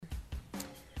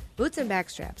Boots and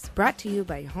Backstraps, brought to you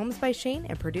by Homes by Shane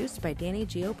and produced by Danny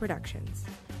Geo Productions.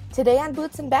 Today on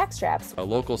Boots and Backstraps, a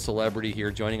local celebrity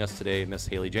here joining us today, Miss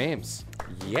Haley James.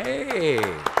 Yay!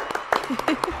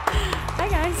 Hi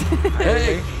guys.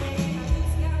 Hey!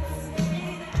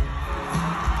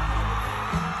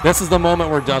 This is the moment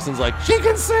where Dustin's like, she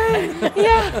can sing!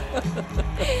 Yeah.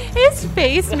 His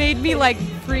face made me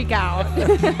freak out.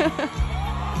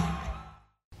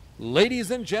 Ladies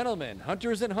and gentlemen,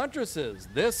 hunters and huntresses,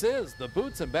 this is the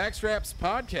Boots and Backstraps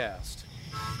podcast.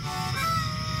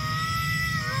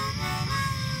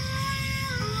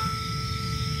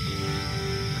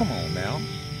 Come on now.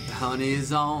 The hunt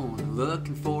is on,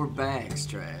 looking for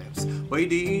backstraps, way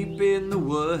deep in the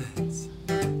woods,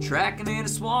 tracking in a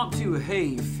swamp to a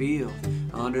hay field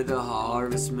under the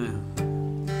harvest moon.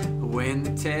 When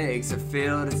the tags are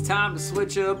filled, it's time to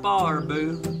switch up our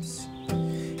boots.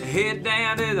 Head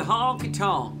down to the honky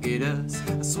tonk, get us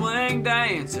a swing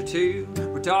dance or two.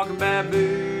 We're talking about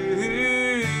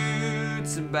boots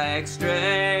and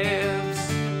backstraps.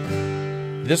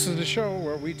 This is the show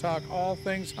where we talk all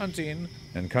things hunting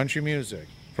and country music.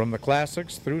 From the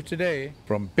classics through today,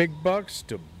 from big bucks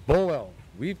to bull elk,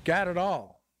 we've got it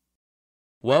all.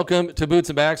 Welcome to Boots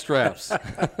and Backstraps.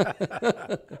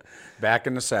 Back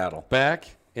in the saddle.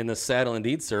 Back in the saddle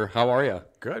indeed, sir. How are you?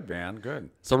 Good, man, good.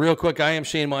 So real quick, I am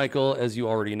Shane Michael, as you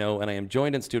already know, and I am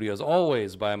joined in studio as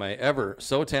always by my ever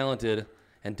so talented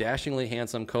and dashingly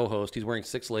handsome co-host. He's wearing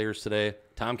 6 layers today,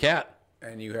 Tom Cat.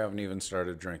 And you haven't even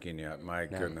started drinking yet. My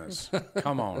goodness.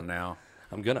 Come on now.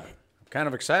 I'm gonna. I'm kind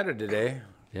of excited today.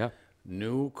 Yeah.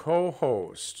 New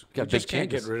co-host. Got We just big can't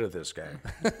changes. get rid of this guy.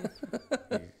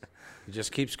 He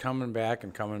just keeps coming back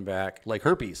and coming back. Like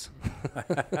herpes.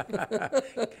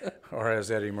 Or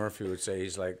as Eddie Murphy would say,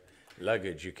 he's like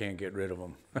luggage. You can't get rid of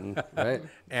him. Right?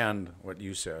 And what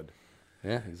you said.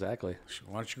 Yeah, exactly.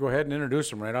 Why don't you go ahead and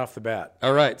introduce him right off the bat?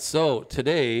 All right, so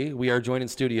today we are joined in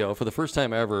studio for the first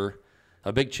time ever,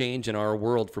 a big change in our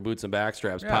World for Boots and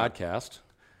Backstraps podcast.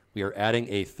 We are adding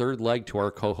a third leg to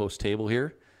our co-host table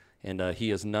here, and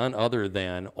he is none other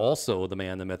than also the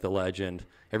man, the myth, the legend,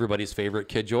 everybody's favorite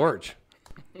Kid George.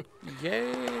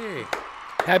 Yay!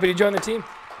 Happy to join the team.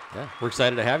 Yeah, we're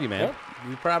excited to have you, man. Yep.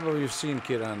 You probably have seen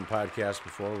Kid on the podcast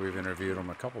before. We've interviewed him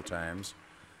a couple times.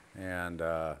 And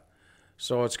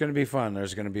so it's going to be fun.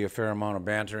 There's going to be a fair amount of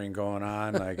bantering going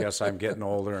on. I guess I'm getting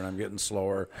older and I'm getting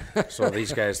slower. So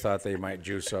these guys thought they might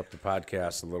juice up the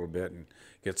podcast a little bit and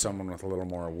get someone with a little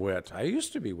more wit. I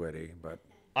used to be witty, but...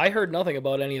 I heard nothing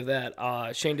about any of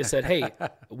that. Shane just said, hey,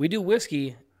 we do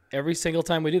whiskey every single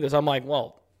time we do this. I'm like,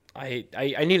 well, I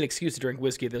need an excuse to drink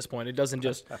whiskey at this point. It doesn't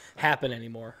just happen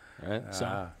anymore. Right?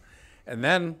 So And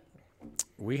then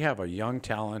we have a young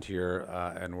talent here,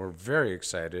 and we're very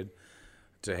excited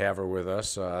to have her with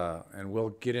us. And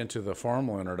we'll get into the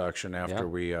formal introduction after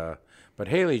we... but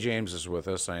Haley James is with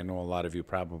us. I know a lot of you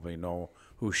probably know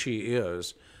who she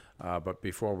is. But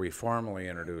before we formally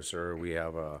introduce her, we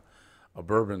have a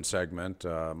bourbon segment.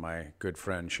 My good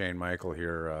friend Shane Michael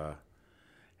here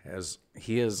has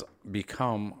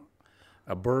become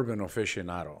a bourbon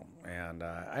aficionado, and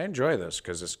I enjoy this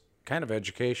because it's kind of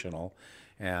educational.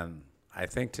 And I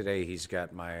think today he's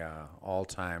got my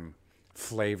all-time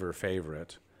flavor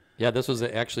favorite. Yeah, this was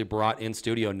actually brought in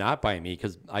studio not by me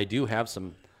because I do have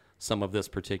some of this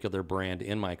particular brand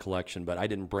in my collection, but I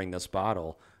didn't bring this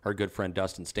bottle. Our good friend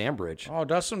Dustin Stambridge Oh,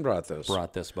 Dustin brought this.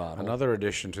 brought this bottle. Another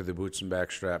addition to the Boots and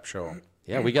Backstrap show.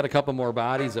 Yeah, we got a couple more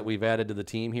bodies that we've added to the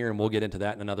team here, and we'll get into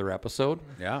that in another episode.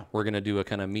 Yeah. We're going to do a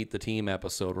kind of meet the team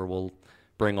episode where we'll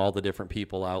bring all the different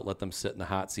people out, let them sit in the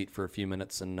hot seat for a few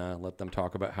minutes, and let them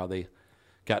talk about how they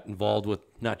got involved with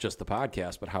not just the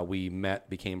podcast, but how we met,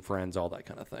 became friends, all that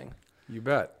kind of thing. You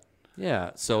bet. Yeah,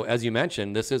 so as you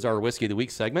mentioned, this is our Whiskey of the Week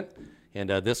segment, and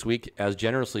this week, as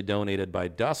generously donated by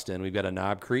Dustin, we've got a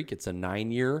Knob Creek. It's a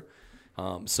 9-year.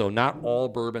 So not all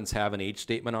bourbons have an age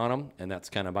statement on them, and that's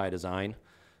kind of by design.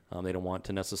 They don't want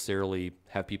to necessarily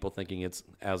have people thinking it's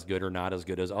as good or not as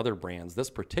good as other brands. This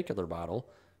particular bottle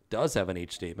does have an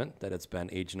age statement that it's been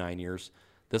aged 9 years.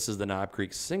 This is the Knob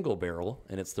Creek single barrel,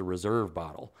 and it's the reserve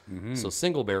bottle. So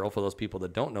single barrel, for those people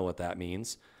that don't know what that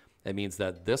means, it means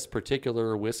that this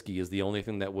particular whiskey is the only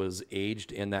thing that was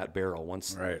aged in that barrel.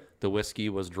 Once the whiskey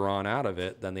was drawn out of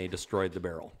it, then they destroyed the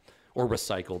barrel or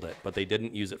recycled it, but they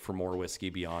didn't use it for more whiskey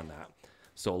beyond that.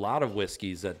 So a lot of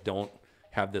whiskeys that don't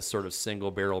have this sort of single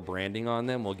barrel branding on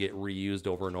them will get reused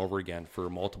over and over again for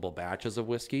multiple batches of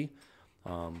whiskey.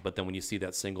 But then when you see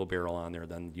that single barrel on there,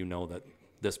 then you know that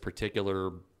this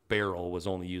particular barrel was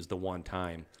only used the one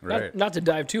time. not to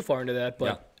dive too far into that,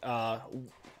 but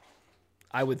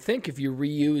I would think if you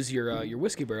reuse your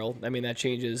whiskey barrel, I mean that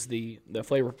changes the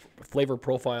flavor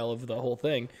profile of the whole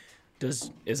thing.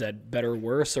 Is that better or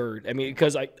worse? Or I mean,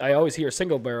 because I always hear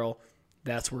single barrel,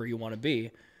 that's where you want to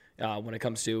be when it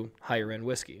comes to higher end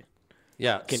whiskey.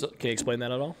 Yeah. Can you explain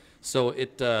that at all? So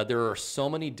there are so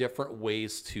many different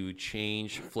ways to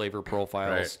change flavor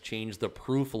profiles, change the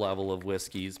proof level of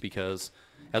whiskeys, because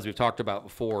as we've talked about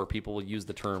before, people will use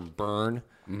the term burn.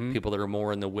 Mm-hmm. People that are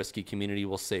more in the whiskey community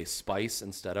will say spice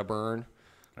instead of burn.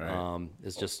 Right.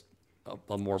 It's just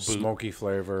a more smoky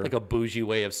flavor, like a bougie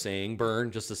way of saying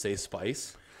burn, just to say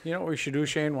spice. You know what we should do,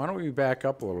 Shane? Why don't we back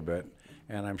up a little bit?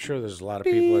 And I'm sure there's a lot of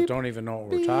people that don't even know what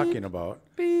we're talking about.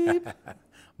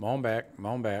 Moan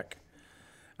back.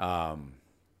 How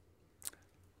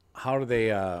do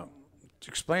they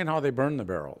explain how they burn the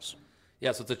barrels?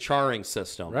 Yeah, so it's a charring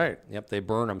system. Right. Yep, they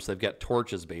burn them. So they've got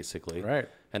torches, basically. Right.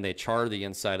 And they char the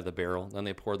inside of the barrel. Then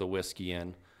they pour the whiskey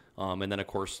in. And then, of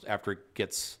course, after it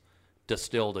gets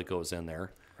distilled, it goes in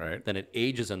there. Right. Then it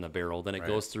ages in the barrel. Then it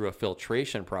goes through a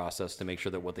filtration process to make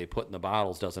sure that what they put in the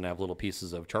bottles doesn't have little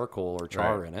pieces of charcoal or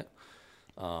char in it.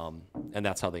 And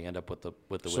that's how they end up with the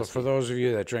whiskey. So for those of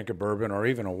you that drink a bourbon or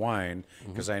even a wine,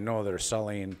 because I know they're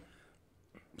selling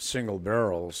single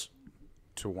barrels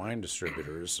to wine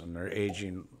distributors, and they're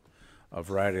aging a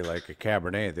variety like a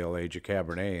Cabernet. They'll age a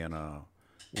Cabernet in a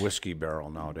whiskey barrel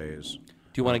nowadays.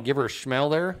 Do you want to give her a smell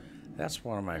there? That's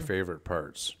one of my favorite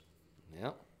parts.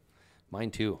 Yeah,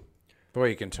 mine too. Boy,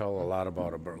 you can tell a lot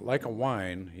about a bourbon. Like a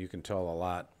wine, you can tell a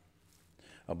lot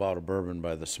about a bourbon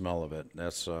by the smell of it.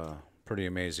 That's pretty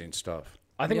amazing stuff.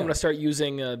 I think I'm going to start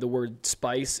using the word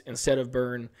spice instead of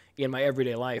burn in my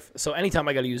everyday life. So anytime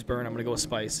I got to use burn, I'm going to go with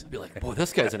spice. Be like, boy,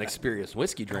 this guy's an experienced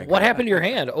whiskey drinker. What happened to your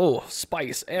hand? Oh,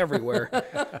 spice everywhere.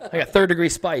 I got third-degree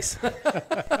spice. Yes.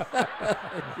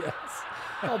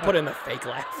 I'll put in the fake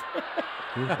laugh.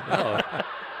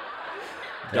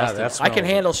 I can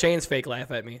handle Shane's fake laugh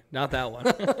at me, not that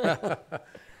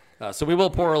one. So we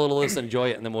will pour a little of this, enjoy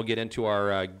it, and then we'll get into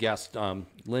our guest.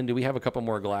 Lynn, do we have a couple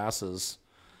more glasses?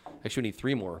 Actually, we need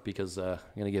 3 more because I'm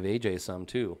going to give AJ some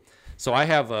too. So I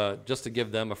have, just to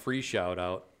give them a free shout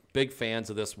out, big fans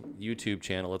of this YouTube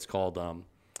channel. It's called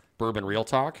Bourbon Real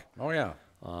Talk. Oh, yeah.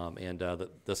 And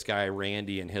this guy,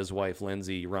 Randy, and his wife,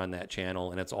 Lindsay, run that channel,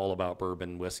 and it's all about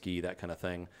bourbon, whiskey, that kind of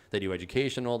thing. They do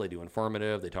educational, they do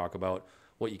informative, they talk about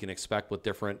what you can expect with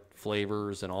different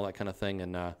flavors and all that kind of thing.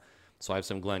 And so I have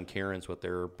some Glencairns with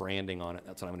their branding on it.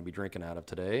 That's what I'm going to be drinking out of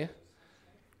today.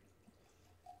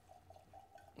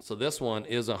 So this one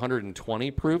is 120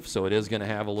 proof, so it is going to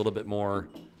have a little bit more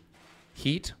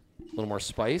heat, a little more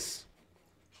spice.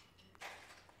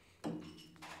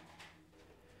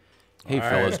 Hey,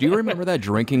 fellas, do you remember that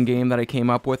drinking game that I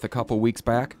came up with a couple weeks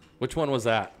back? Which one was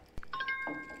that?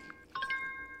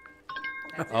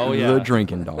 Oh, yeah. The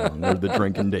drinking dong or the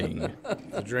drinking ding.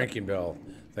 The drinking bell.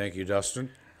 Thank you,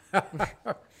 Dustin.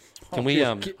 Can we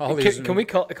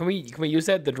Can we use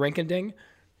that, the drinking ding?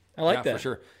 I like that for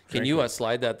sure. Can you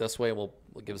slide that this way? We'll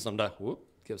give some to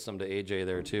AJ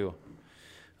there too.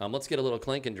 Let's get a little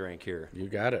clink and drink here. You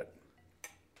got it.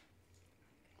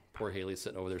 Poor Haley's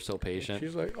sitting over there so patient.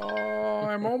 She's like, oh,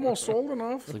 I'm almost old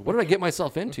enough. Like, what did I get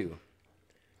myself into?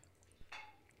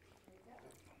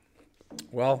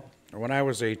 Well, when I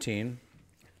was 18,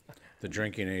 the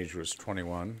drinking age was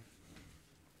 21,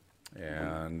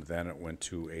 and then it went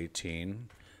to 18.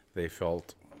 They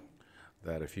felt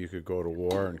that if you could go to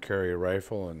war and carry a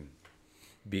rifle and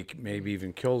be maybe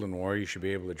even killed in war, you should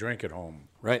be able to drink at home.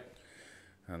 Right.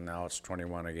 And now it's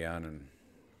 21 again, and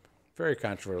very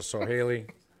controversial. So, Haley,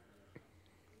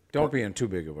 don't be in too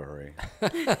big of a hurry.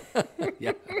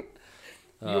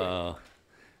 Yeah.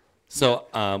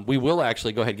 So we will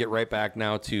actually go ahead and get right back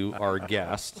now to our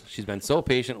guest. She's been so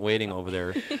patient waiting over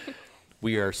there.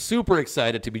 We are super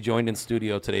excited to be joined in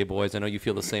studio today, boys. I know you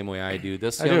feel the same way I do.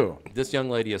 This young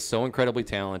lady is so incredibly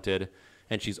talented,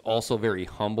 and she's also very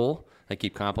humble. I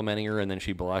keep complimenting her, and then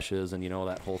she blushes, and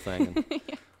that whole thing.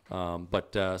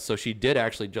 And, so she did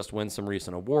actually just win some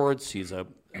recent awards. She's a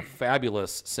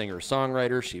fabulous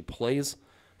singer-songwriter. She plays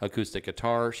acoustic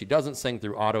guitar. She doesn't sing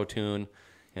through auto-tune.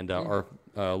 And our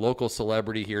local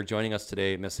celebrity here joining us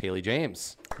today, Miss Haley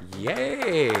James.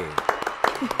 Yay!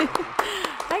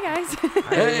 Hi, guys.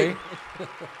 Hey!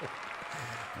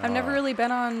 I've never really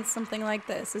been on something like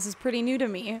this. This is pretty new to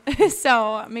me.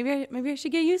 So maybe I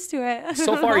should get used to it.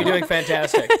 So far, you're doing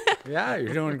fantastic. Yeah,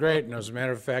 you're doing great. And as a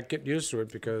matter of fact, get used to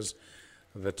it, because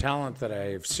the talent that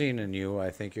I've seen in you,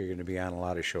 I think you're going to be on a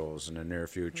lot of shows in the near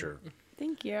future.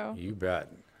 Thank you. You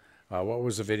bet. What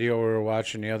was the video we were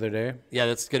watching the other day? Yeah,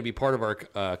 that's going to be part of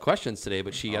our questions today,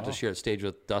 but she got to share the stage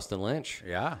with Dustin Lynch.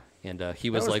 Yeah. And he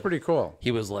was, That was like, pretty cool.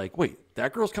 He was like, "Wait,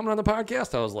 that girl's coming on the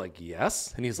podcast?" I was like,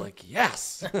 "Yes," and he's like,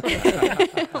 "Yes."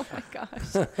 Oh my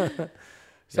gosh.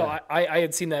 So I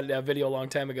had seen that video a long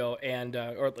time ago, and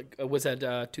was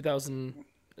that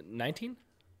 2019?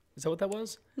 Is that what that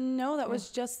was? No, that was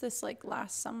just this like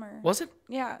last summer. Was it?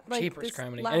 Yeah, like Jeepers this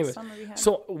criminy. last Anyway, summer we had.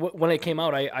 so when it came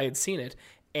out, I had seen it,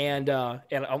 and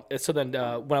so then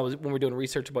when we were doing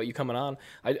research about you coming on,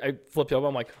 I flipped it over.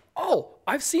 I'm like, oh,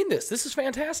 I've seen this. This is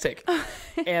fantastic.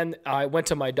 And I went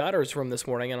to my daughter's room this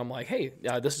morning, and I'm like, hey,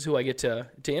 this is who I get to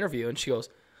interview, and she goes,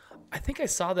 I think I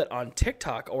saw that on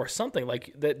TikTok or something.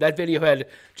 Like that video had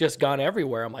just gone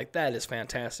everywhere. I'm like, that is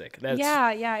fantastic.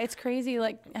 Yeah, it's crazy.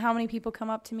 Like how many people come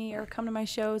up to me or come to my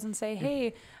shows and say,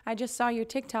 "Hey, I just saw your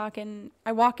TikTok," and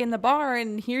I walk in the bar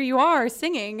and here you are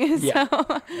singing. Yeah.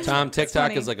 So, Tom,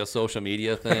 TikTok is like a social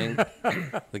media thing.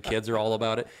 The kids are all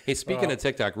about it. Hey, speaking of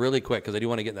TikTok, really quick, because I do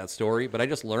want to get in that story, but I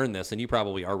just learned this, and you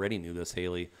probably already knew this,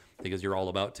 Haley, because you're all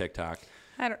about TikTok.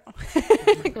 I don't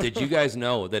know. Did you guys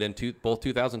know that in both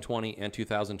 2020 and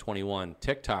 2021,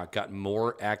 TikTok got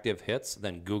more active hits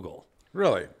than Google?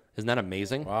 Really? Isn't that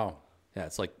amazing? Wow. Yeah,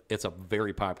 it's a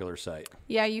very popular site.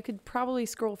 Yeah, you could probably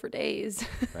scroll for days.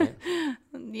 Right?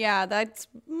 Yeah, that's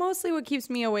mostly what keeps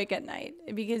me awake at night,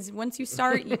 because once you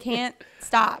start, you can't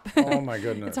stop. Oh my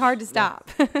goodness. It's hard to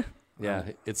stop.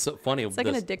 Yeah, it's so funny. It's like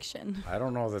an addiction. I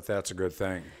don't know that that's a good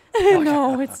thing.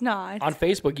 No, it's not. on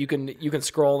Facebook, you can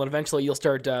scroll, and eventually you'll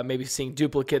start maybe seeing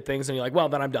duplicate things, and you're like, well,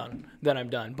 then I'm done.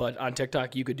 But on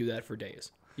TikTok, you could do that for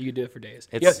days. You could do it for days.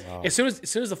 As soon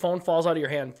as the phone falls out of your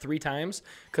hand 3 times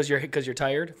because you're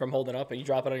tired from holding it up, and you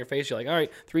drop it on your face, you're like, all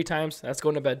right, 3 times. That's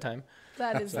going to bedtime.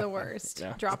 That is the worst.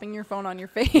 Yeah. Dropping your phone on your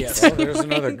face. Yes. Well,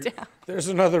 when you're there's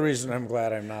another reason I'm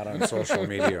glad I'm not on social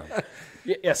media.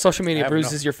 Yeah, social media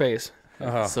bruises your face.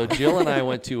 So Jill and I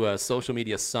went to a social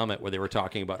media summit where they were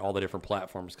talking about all the different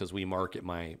platforms, because we market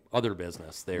my other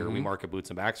business there. We market boots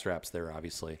and backstraps there,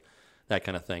 obviously, that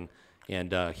kind of thing.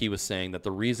 And he was saying that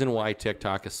the reason why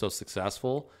TikTok is so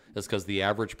successful is because the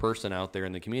average person out there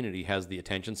in the community has the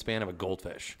attention span of a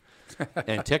goldfish.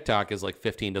 And TikTok is like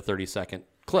 15 to 30 second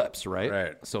clips, right?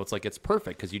 Right. So it's like it's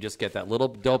perfect because you just get that little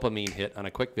dopamine hit on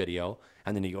a quick video,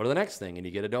 and then you go to the next thing, and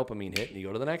you get a dopamine hit, and you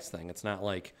go to the next thing. It's not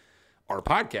like our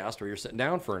podcast where you're sitting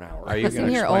down for an hour. Are you Listen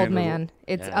gonna here, explain old to man.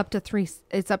 It's Yeah. up to 3.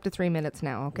 It's up to 3 minutes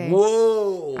now. Okay.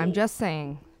 Whoa! I'm just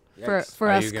saying. Yikes. For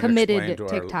Are us you gonna committed explain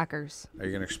to our- TikTokers. Are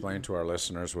you going to explain to our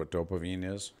listeners what dopamine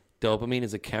is? Dopamine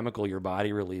is a chemical your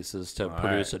body releases to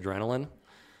produce adrenaline.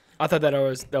 I thought that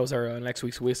was our next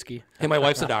week's whiskey. Hey, my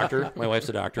wife's a doctor. It's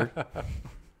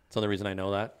the only reason I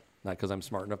know that, not because I'm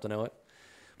smart enough to know it.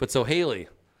 But so, Haley,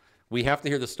 we have to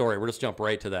hear the story. We'll just jump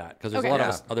right to that because there's a lot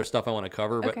of other stuff I want to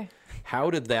cover. But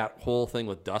how did that whole thing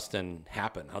with Dustin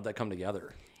happen? How'd that come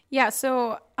together? Yeah,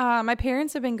 so my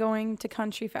parents have been going to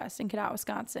Country Fest in Cadott,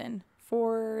 Wisconsin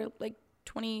for like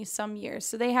 20 some years.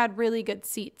 So they had really good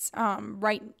seats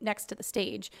right next to the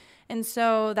stage. And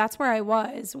so that's where I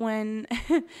was when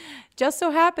just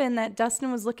so happened that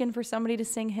Dustin was looking for somebody to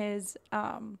sing his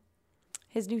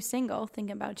new single,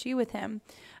 Thinking About You, with him.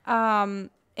 And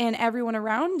everyone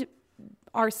around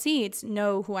our seats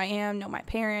know who I am, know my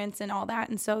parents and all that.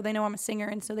 And so they know I'm a singer.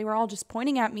 And so they were all just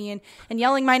pointing at me and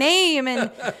yelling my name and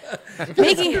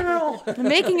making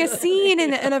a scene.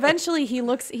 And eventually he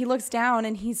looks down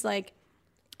and he's like,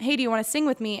 hey, do you want to sing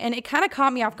with me? And it kind of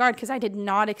caught me off guard because I did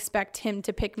not expect him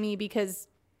to pick me because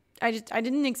I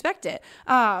didn't expect it.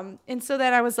 And so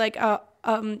then I was like,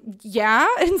 yeah.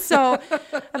 And so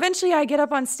eventually I get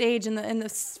up on stage and the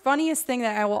funniest thing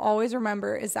that I will always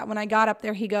remember is that when I got up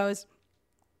there, he goes,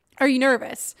 are you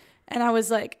nervous? And I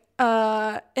was like,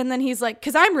 and then he's like,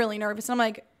 cause I'm really nervous. And I'm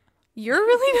like, you're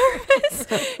really nervous?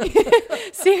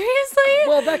 Seriously?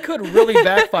 Well, that could really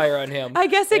backfire on him. I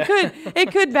guess it could.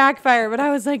 It could backfire. But I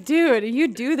was like, dude, you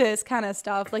do this kind of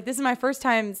stuff. Like, this is my first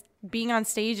time being on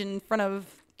stage in front of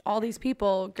all these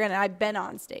people. Granted, I've been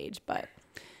on stage, but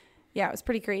yeah, it was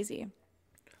pretty crazy.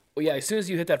 Well, yeah, as soon as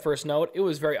you hit that first note, it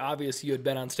was very obvious you had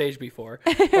been on stage before.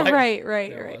 Right.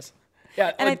 Was.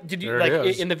 Yeah, And like, did you There like it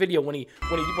is. in the video when he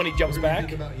jumps back?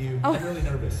 Think about you. I'm really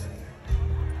nervous.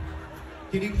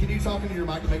 Can you talk into your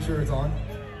mic to make sure it's on?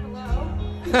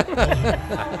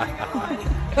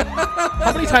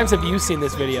 How many times have you seen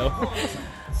this video?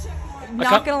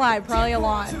 Not gonna lie, probably a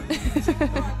lot. All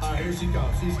right, here she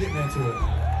comes. She's getting into it.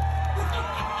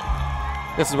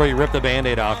 This is where you rip the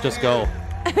Band-Aid off. Just go.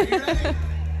 Are you ready?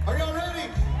 Are y'all ready?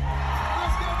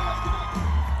 Let's go.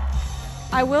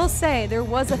 I will say there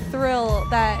was a thrill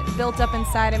that built up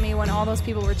inside of me when all those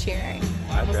people were cheering.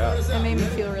 I bet. It made me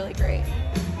feel really great.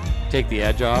 Take the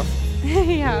edge off.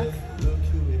 Yeah. Look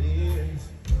who it is.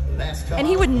 And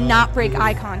he would not break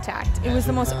eye contact. It was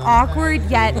the most awkward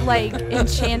yet like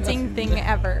enchanting thing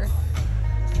ever.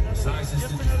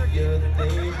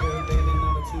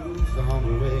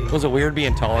 Was it weird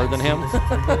being taller than him?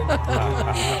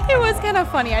 It was kind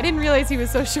of funny. I didn't realize he was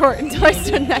so short until I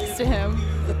stood next to him.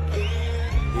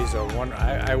 He's a one.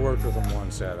 I worked with him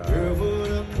once at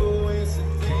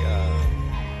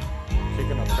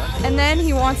Kicking Up Country. And then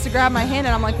he wants to grab my hand,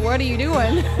 and I'm like, "What are you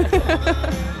doing?"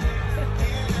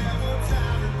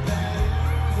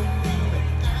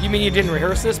 You mean you didn't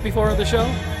rehearse this before the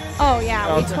show? Oh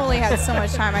yeah, we totally had so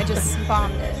much time. I just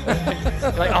bombed it.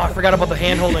 Like, oh, I forgot about the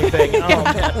hand-holding thing. Oh,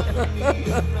 man.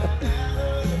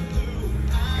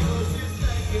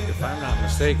 If I'm not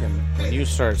mistaken, when you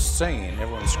start singing,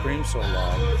 everyone screams so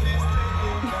loud,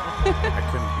 I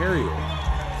couldn't hear you.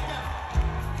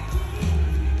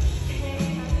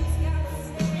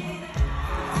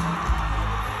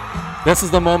 This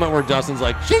is the moment where Dustin's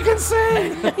like, she can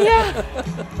sing! Yeah.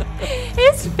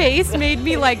 His face made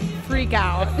me like freak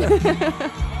out.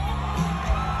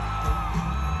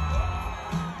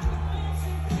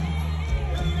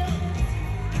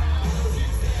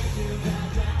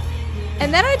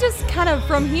 And then I just kind of,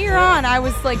 from here on, I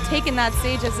was like taking that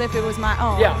stage as if it was my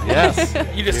own. Yeah. Yes.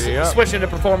 You just Giddy up. switch into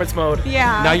performance mode.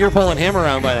 Yeah. Now you're pulling him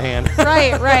around by the hand.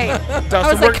 Right. Dustin,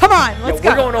 I was like, come on, let's go.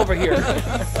 We're going over here.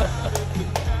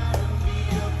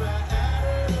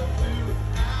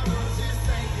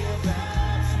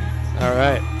 All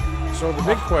right. So the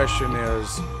big question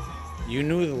is, you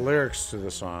knew the lyrics to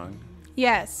the song,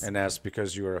 Yes. and that's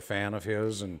because you were a fan of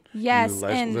his and Yes, you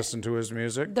and listened to his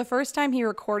music? The first time he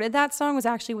recorded that song was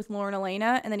actually with Lauren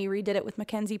Elena, and then he redid it with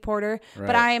Mackenzie Porter. Right.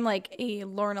 But I am like a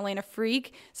Lauren Elena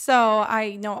freak, so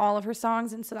I know all of her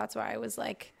songs, and so that's why I was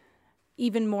like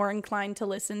even more inclined to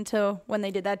listen to when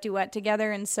they did that duet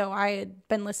together. And so I had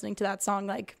been listening to that song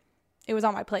like it was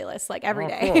on my playlist like every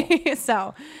day. Cool.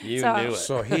 So You knew it.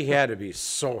 So he had to be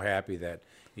so happy that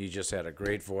you just had a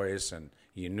great voice and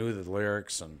you knew the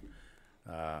lyrics and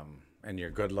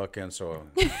you're good looking. So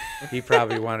he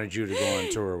probably wanted you to go on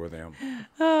tour with him.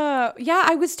 Yeah,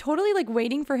 I was totally like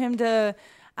waiting for him to,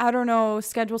 I don't know,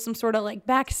 schedule some sort of like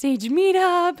backstage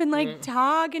meetup and like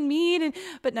talk and meet.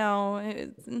 But no,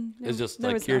 It's just there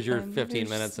like, was here's your nothing. 15 It was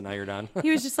minutes and now you're done.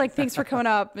 He was just like, thanks for coming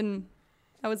up. And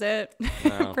that was it.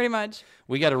 Pretty much.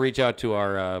 We got to reach out to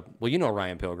our, well, you know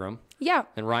Ryan Pilgrim. Yeah.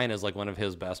 And Ryan is like one of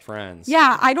his best friends.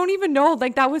 Yeah, I don't even know.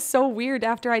 Like, that was so weird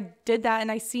after I did that.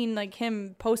 And I seen like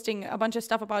him posting a bunch of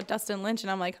stuff about Dustin Lynch. And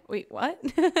I'm like, wait, what?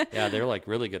 Yeah, they're like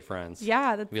really good friends.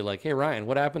 Yeah. Be like, hey, Ryan,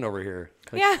 what happened over here?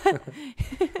 Like, Yeah.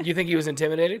 You think he was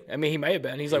intimidated? I mean, he may have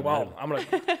been. He's like, wow, I'm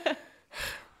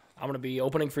gonna be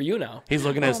opening for you now. He's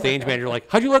looking at his stage manager like,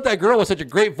 how'd you let that girl with such a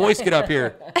great voice get up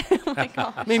here? Oh my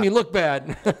God. Made me look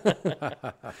bad.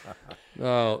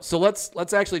 So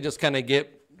let's actually just kind of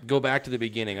go back to the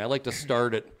beginning. I like to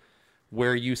start at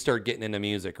where you start getting into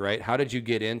music, right? How did you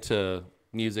get into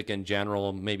music in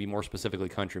general, maybe more specifically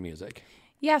country music?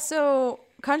 Yeah, so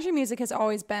country music has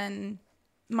always been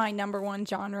my number one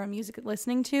genre of music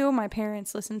listening to. My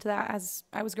parents listened to that as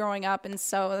I was growing up, and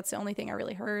so that's the only thing I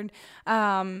really heard.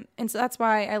 And so that's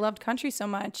why I loved country so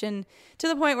much, and to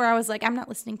the point where I was like, I'm not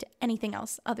listening to anything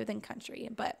else other than country.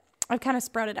 But I've kind of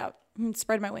spread it out,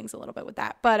 spread my wings a little bit with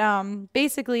that. But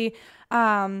basically,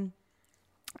 I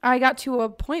got to a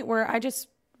point where I just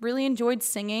really enjoyed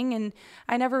singing, and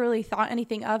I never really thought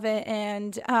anything of it.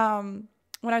 And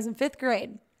when I was in 5th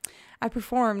grade, I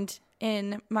performed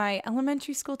in my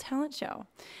elementary school talent show.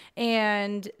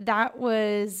 And that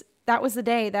was the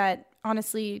day that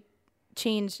honestly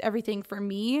changed everything for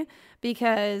me,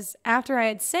 because after I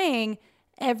had sang,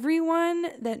 everyone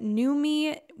that knew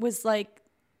me was like,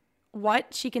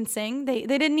 what? She can sing? They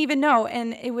didn't even know.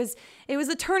 And it was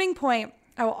a turning point.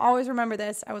 I will always remember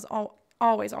this. I was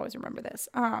always remember this.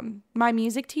 My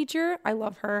music teacher, I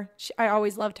love her. I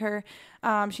always loved her.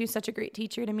 She was such a great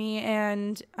teacher to me.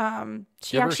 And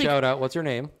she Give her actually, a shout out. What's her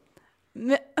name?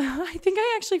 I think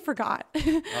I actually forgot.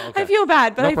 okay. I feel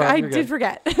bad, but No problem, I you're did good.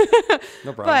 forget.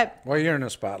 No problem. But Well, you're in the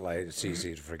spotlight. It's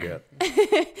easy to forget.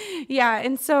 yeah,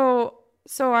 and so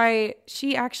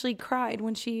she actually cried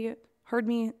when she heard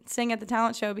me sing at the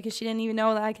talent show, because she didn't even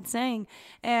know that I could sing.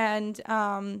 And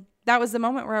that was the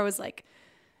moment where I was like,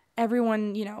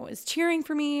 everyone, is cheering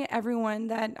for me. Everyone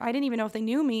that I didn't even know if they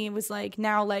knew me was like,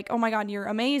 now like, oh my God, you're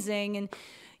amazing. And,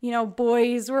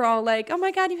 boys were all like, oh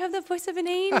my God, you have the voice of an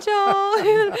angel.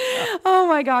 Oh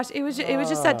my gosh. It was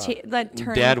just that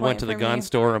turning Dad point went to the for gun me.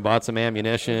 store and bought some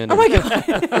ammunition. Oh my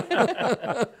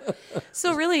God.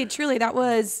 So really, truly, that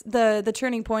was the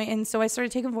turning point. And so I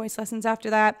started taking voice lessons after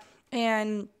that.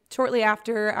 And shortly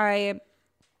after, I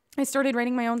I started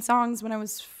writing my own songs when I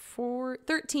was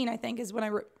 13, I think, is when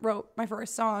I wrote my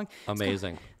first song.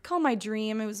 Amazing. It's called My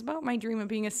Dream. It was about my dream of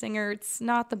being a singer. It's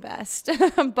not the best,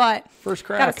 but First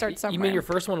crack. gotta start somewhere. You mean your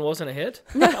first one wasn't a hit?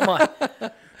 Come on.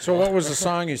 So what was the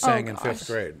song you sang in gosh. 5th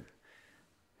grade?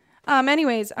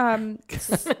 Anyways,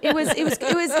 it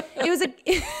was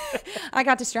a I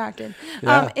got distracted.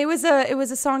 It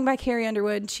was a song by Carrie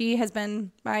Underwood. She has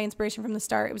been my inspiration from the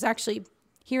start. It was actually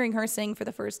hearing her sing for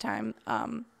the first time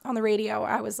on the radio.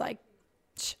 I was like,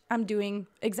 I'm doing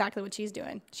exactly what she's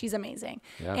doing. She's amazing.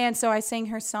 Yeah. And so I sang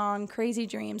her song Crazy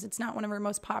Dreams. It's not one of her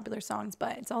most popular songs,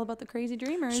 but it's all about the crazy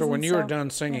dreamers. So when and you were done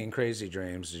singing Crazy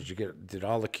Dreams, did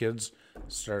all the kids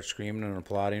start screaming and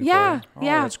applauding Yeah, for you? Oh,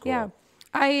 yeah, that's cool. yeah.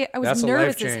 I was That's a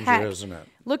nervous life as changer, heck. isn't it?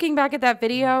 Looking back at that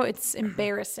video, it's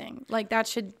embarrassing. Like that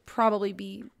should probably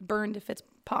be burned if it's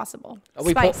possible. Are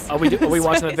we Spice. are we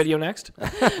watching that video next?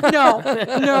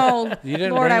 No. You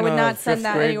didn't Lord, bring I would the not send 5th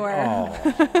that grade? anywhere.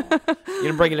 Oh. You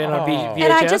didn't bring it in on VHS?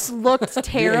 And I just looked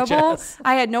terrible. VHS.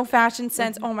 I had no fashion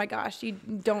sense. Oh my gosh, you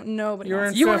don't know. But You were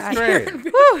in you 5th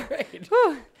grade.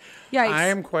 Whew. Yikes. I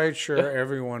am quite sure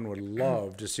everyone would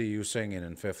love to see you singing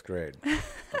in 5th grade.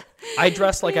 I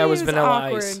dressed like I was It was Vanilla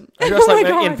awkward. Ice. I dressed Oh my like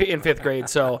God. in 5th grade.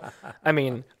 So, I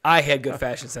mean, I had good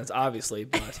fashion sense, obviously,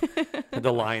 but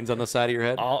The lines on the side of your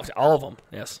head. all of them,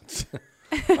 yes.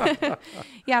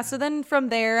 Yeah, so then from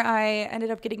there, I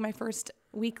ended up getting my first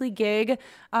weekly gig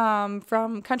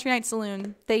from Country Night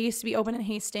Saloon. They used to be open in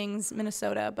Hastings,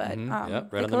 Minnesota, but Yep, they right on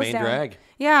the closed main down. drag.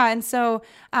 Yeah, and so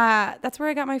that's where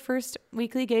I got my first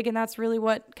weekly gig, and that's really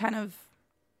what kind of,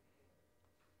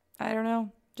 I don't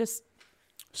know, just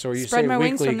So you Spread say my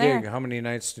wings weekly from there. gig. How many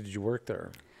nights did you work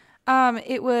there?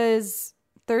 it was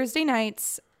Thursday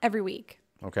nights every week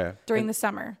Okay. during the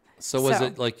summer. So was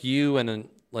it like you and an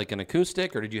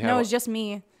acoustic, or did you have? No, it was just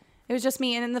me. It was just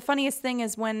me. And then the funniest thing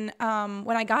is when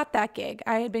I got that gig,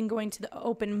 I had been going to the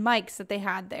open mics that they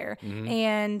had there.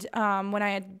 And when I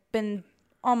had been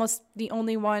almost the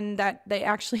only one that they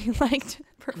actually liked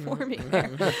performing there,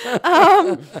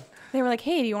 they were like,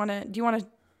 "Hey, do you want to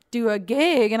do a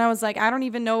gig?" And I was like, "I don't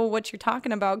even know what you're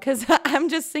talking about because I'm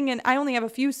just singing. I only have a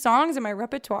few songs in my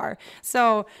repertoire.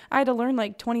 So I had to learn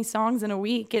like 20 songs in a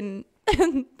week. And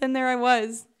then there I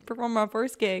was performing my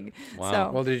first gig. Wow.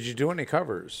 So, Well, did you do any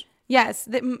covers? yes,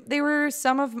 they were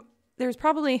there's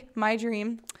probably My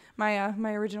Dream, my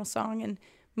original song, and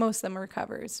most of them were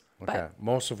covers. Okay. But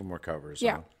Most of them were covers.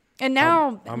 yeah. Huh? And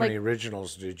now, How many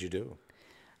originals did you do?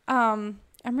 I'm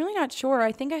really not sure.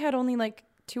 I think I had only like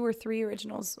 2 or 3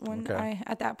 originals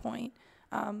at that point.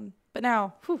 But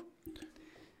now, whew.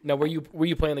 Now, were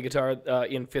you playing the guitar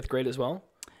in 5th grade as well?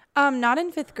 Not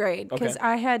in 5th grade because Okay.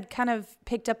 I had kind of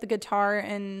picked up the guitar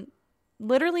and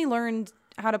literally learned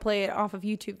how to play it off of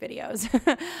YouTube videos.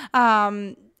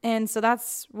 And so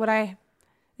that's the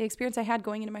experience I had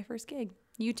going into my first gig.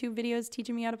 YouTube videos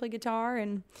teaching me how to play guitar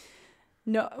and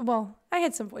I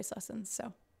had some voice lessons.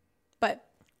 So, but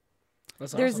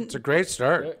That's there's awesome. It's a great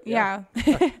start. yeah.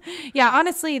 Yeah,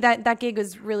 honestly, that gig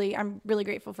was I'm really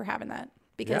grateful for having that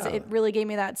because Yeah. it really gave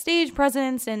me that stage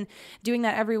presence and doing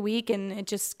that every week, and it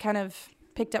just kind of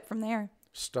picked up from there.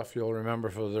 Stuff you'll remember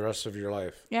for the rest of your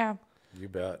life. Yeah. You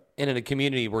bet. And in a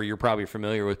community where you're probably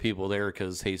familiar with people there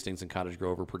because Hastings and Cottage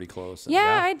Grove are pretty close. And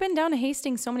Yeah, I'd been down to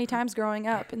Hastings so many times growing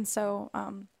up, and so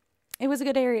it was a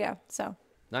good area. So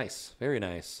Nice. Very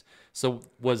nice. So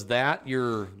was that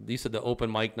you said the open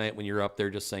mic night when you're up there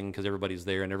just singing because everybody's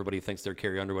there and everybody thinks they're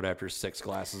Carrie Underwood after 6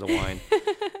 glasses of wine.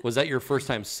 Was that your first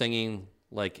time singing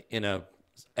like in a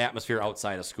atmosphere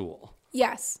outside of school?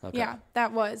 yes, Okay. yeah,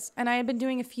 that was. And I had been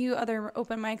doing a few other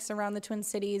open mics around the Twin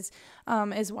Cities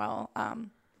as well.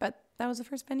 But that was the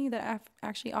first venue that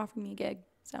actually offered me a gig.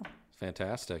 So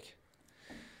Fantastic.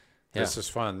 This is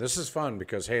fun. This is fun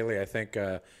because, Haley, I think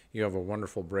you have a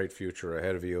wonderful, bright future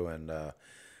ahead of you. And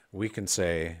we can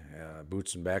say,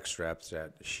 Boots and Backstraps,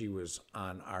 that she was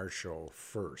on our show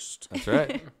first. That's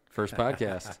right. First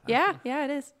podcast. yeah, it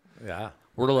is. Yeah.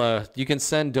 You can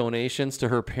send donations to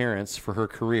her parents for her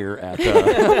career at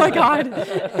Oh my God.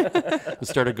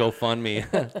 start a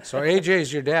GoFundMe. So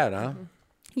AJ's your dad, huh?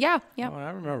 Yeah. Well,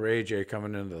 I remember AJ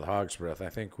coming into the Hog's Breath. I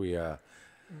think we.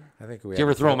 Did you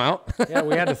ever throw him out? Yeah,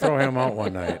 we had to throw him out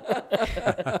one night.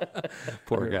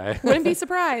 Poor guy. Wouldn't be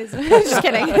surprised. Just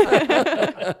kidding.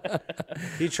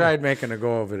 He tried making a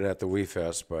go of it at the Wee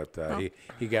Fest, but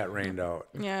he got rained out.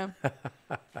 Yeah.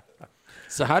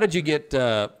 So how did you get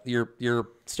you're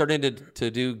starting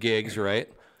to do gigs,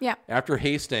 right? Yeah. After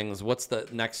Hastings, what's the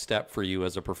next step for you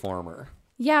as a performer?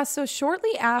 Yeah. So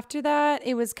shortly after that,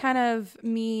 it was kind of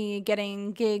me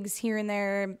getting gigs here and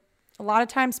there a lot of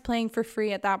times playing for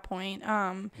free at that point.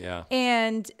 Yeah.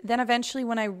 And then eventually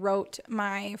when I wrote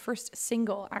my first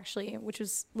single, actually, which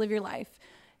was Live Your Life,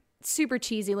 super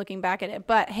cheesy looking back at it,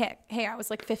 but hey, I was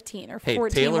like 15 or 14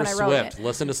 Taylor when I wrote Swift, it.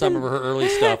 listen to some of her early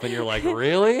stuff and you're like,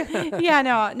 really? Yeah,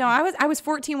 no, I was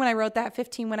 14 when I wrote that,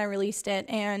 15 when I released it.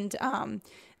 And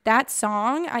that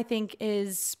song I think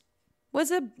it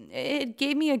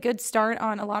gave me a good start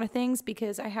on a lot of things,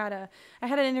 because I had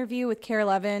an interview with KARE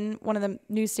 11, one of the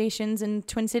news stations in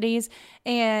Twin Cities,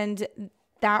 and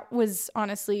that was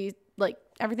honestly like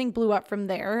everything blew up from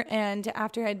there. And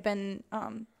after I'd been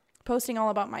posting all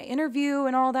about my interview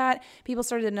and all that, people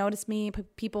started to notice me.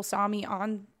 People saw me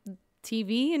on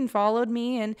TV and followed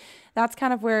me, and that's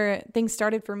kind of where things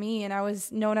started for me. And I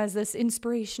was known as this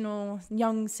inspirational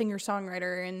young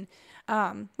singer-songwriter, and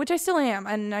which I still am,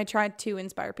 and I try to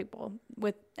inspire people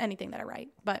with anything that I write,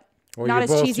 but not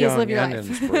as cheesy as Live Your Life.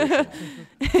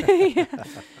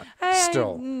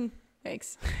 Still.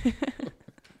 Thanks.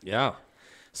 Yeah.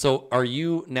 So have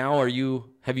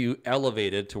you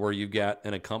elevated to where you've got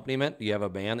an accompaniment? Do you have a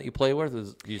band that you play with? Are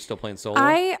you still playing solo?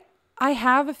 I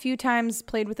have a few times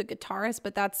played with a guitarist,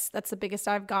 but that's the biggest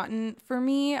I've gotten for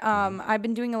me. I've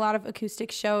been doing a lot of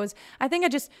acoustic shows. I think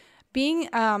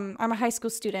I'm a high school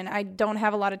student. I don't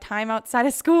have a lot of time outside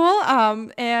of school.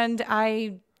 And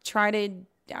I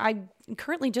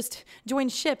currently just joined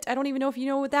Shipt. I don't even know if you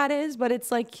know what that is, but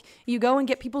it's like you go and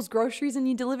get people's groceries and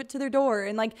you deliver it to their door.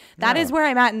 And like, that is where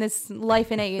I'm at in this life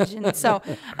and age. And so,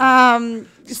 so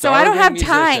I don't have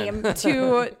time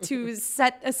to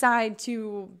set aside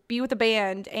to be with a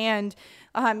band, and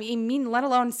let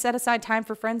alone set aside time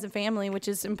for friends and family, which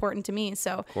is important to me.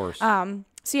 So, of course.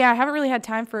 So yeah, I haven't really had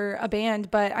time for a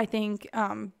band, but I think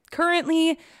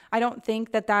currently I don't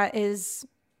think that is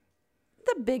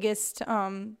the biggest,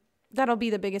 that'll be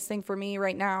the biggest thing for me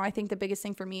right now. I think the biggest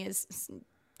thing for me is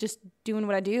just doing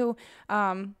what I do.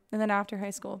 And then after high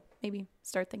school, maybe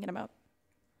start thinking about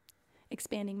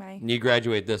expanding my... You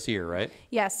graduate this year, right?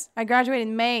 Yes, I graduated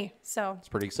in May, so... It's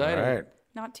pretty exciting. All right.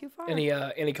 Not too far.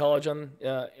 Any college on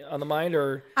the mind,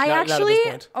 or I not at this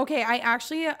point? I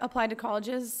actually applied to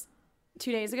colleges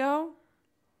 2 days ago,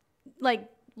 like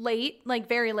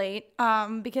very late,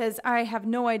 because I have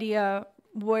no idea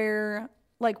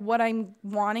what I'm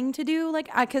wanting to do.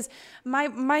 Because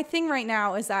my thing right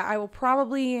now is that I'll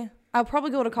probably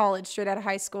go to college straight out of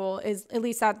high school. Is at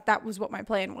least that was what my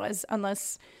plan was,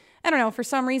 unless, I don't know, for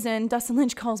some reason Dustin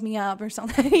Lynch calls me up or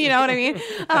something. You know what I mean?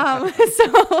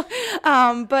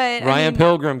 But Ryan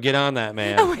Pilgrim, get on that,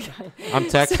 man. Oh my God. I'm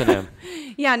texting him.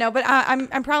 Yeah, no, but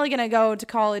I'm probably gonna go to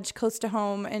college close to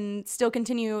home and still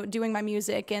continue doing my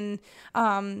music, and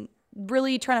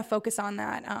really trying to focus on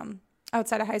that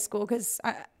outside of high school, because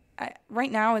I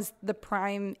right now is the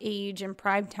prime age and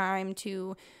prime time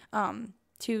to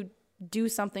do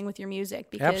something with your music,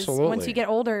 because Absolutely. Once you get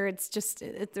older, it's just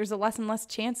there's a less and less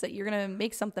chance that you're gonna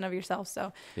make something of yourself.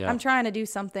 So Yeah. I'm trying to do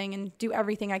something and do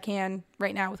everything I can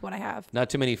right now with what I have.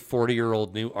 Not too many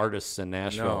 40-year-old new artists in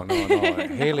Nashville. No.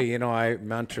 Haley, I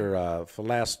mentor for the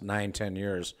last 9-10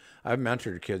 years. I've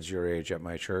mentored kids your age at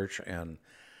my church, and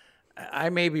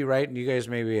I may be right, and you guys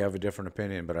maybe have a different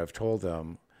opinion, but I've told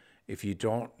them, if you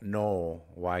don't know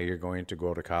why you're going to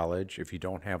go to college, if you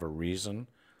don't have a reason,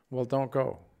 well, don't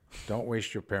go. Don't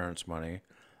waste your parents' money.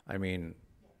 I mean,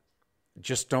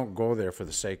 just don't go there for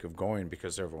the sake of going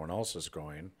because everyone else is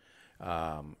going.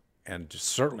 And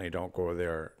certainly don't go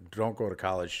there. Don't go to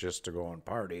college just to go and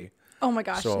party. Oh my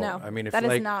gosh, So, no. I mean, if that is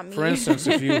like, not me. for instance,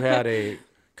 if you had a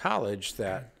college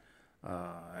that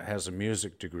has a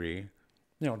music degree,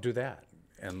 do that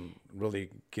and really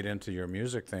get into your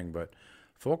music thing. But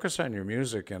focus on your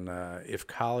music, and if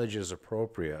college is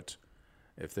appropriate,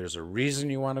 if there's a reason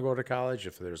you want to go to college,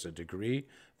 if there's a degree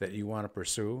that you want to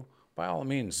pursue, by all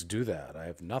means, do that. I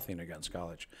have nothing against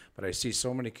college. But I see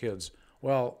so many kids,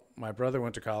 well, my brother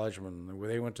went to college, when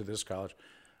they went to this college,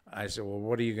 I said, well,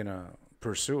 what are you going to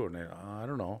pursue? And they, I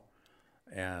don't know.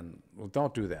 And, well,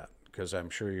 don't do that, because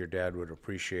I'm sure your dad would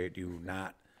appreciate you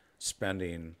not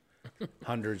spending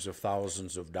hundreds of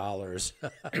thousands of dollars.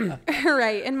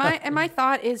 Right. And my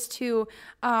thought is to,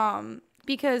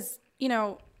 because,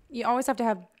 you always have to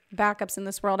have backups in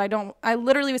this world. I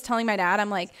literally was telling my dad, I'm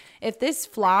like, if this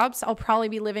flops, I'll probably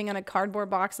be living in a cardboard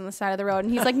box on the side of the road.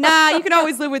 And he's like, nah, you can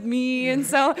always live with me. And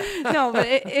so, no, but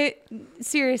it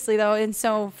seriously though. And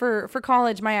so for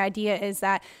college, my idea is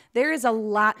that there is a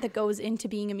lot that goes into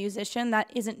being a musician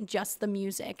that isn't just the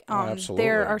music. Absolutely.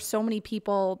 There are so many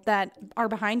people that are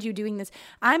behind you doing this.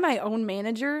 I'm my own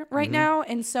manager right now.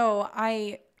 And so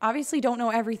I obviously don't know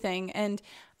everything. And,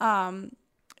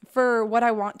 for what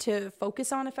I want to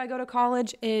focus on if I go to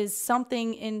college is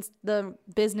something in the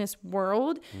business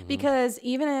world, because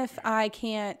even if I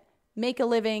can't make a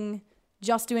living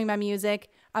just doing my music,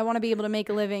 I want to be able to make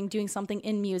a living doing something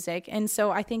in music. And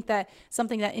so I think that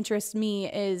something that interests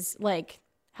me is like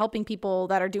helping people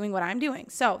that are doing what I'm doing.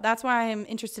 So that's why I'm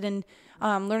interested in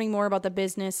learning more about the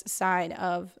business side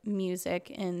of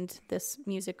music and this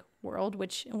music world,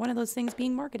 which one of those things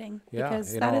being marketing,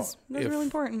 because that's really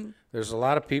important. There's a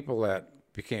lot of people that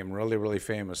became really, really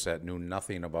famous that knew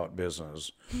nothing about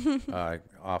business.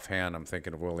 Offhand, I'm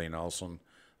thinking of Willie Nelson.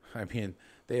 I mean,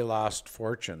 they lost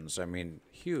fortunes. I mean,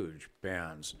 huge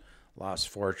bands lost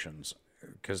fortunes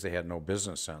because they had no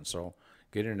business sense. So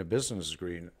getting a business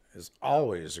degree is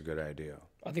always a good idea.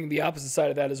 I think the opposite side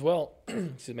of that as well,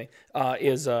 excuse me,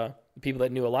 is people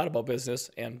that knew a lot about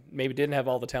business and maybe didn't have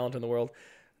all the talent in the world.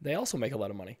 They also make a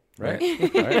lot of money. Right.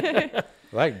 Right.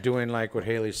 Like doing like what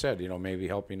Haley said, maybe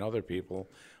helping other people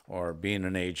or being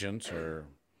an agent or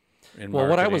in Well,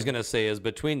 what I was marketing. going to say is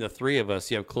between the three of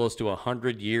us, you have close to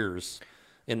 100 years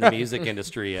in the music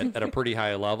industry at a pretty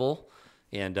high level.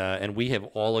 And we have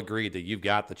all agreed that you've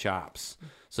got the chops.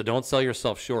 So don't sell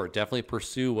yourself short. Definitely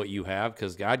pursue what you have,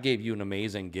 because God gave you an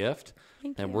amazing gift.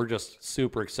 And we're just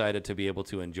super excited to be able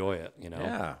to enjoy it,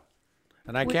 Yeah.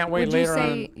 And I can't wait Would later you on.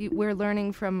 say we're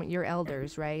learning from your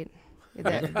elders, right?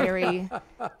 That very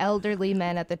elderly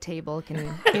men at the table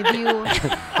can give you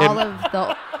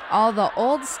all the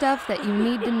old stuff that you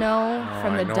need to know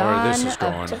from I the know where this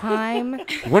dawn is going. of time.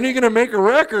 When are you going to make a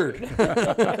record?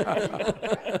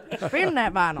 Bring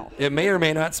that vinyl. It may or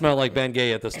may not smell like Ben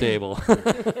Gay at this table.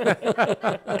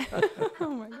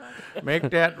 Make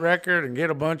that record and get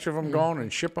a bunch of them going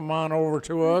and ship them on over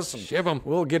to us. And Ship 'em.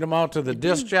 We'll get them out to the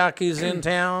disc jockeys in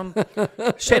town.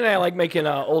 Shane and I like making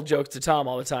old jokes to Tom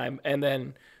all the time, and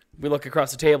then we look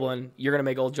across the table, and you're going to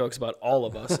make old jokes about all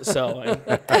of us. So,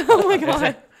 Oh my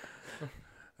God.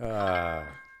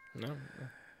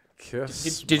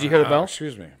 Kiss. Did you hear the bell?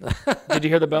 Excuse me. Did you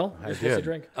hear the bell? I You're supposed to did.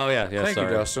 drink. Oh, yeah. Thank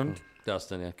sorry. you, Dustin.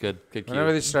 Dustin, yeah. Good cue.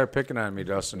 Whenever they start picking on me,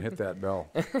 Dustin, hit that bell.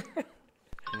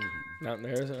 Not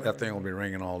there, is it? That thing will be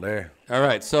ringing all day. All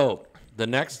right, so the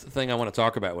next thing I want to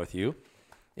talk about with you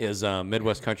is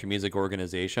Midwest Country Music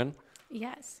Organization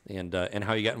Yes. and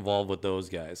how you got involved with those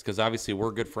guys. Because obviously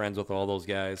we're good friends with all those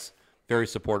guys, very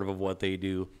supportive of what they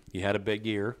do. You had a big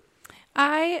year.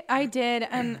 I did,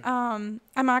 and I'm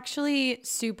actually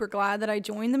super glad that I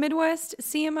joined the Midwest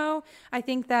CMO. I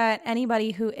think that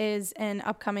anybody who is an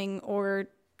upcoming or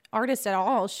artist at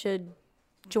all should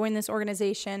join this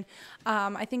organization.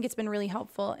 I think it's been really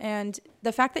helpful, and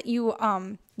the fact that you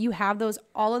have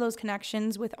all of those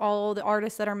connections with all the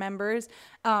artists that are members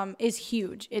is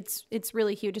huge. It's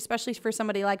really huge, especially for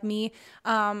somebody like me.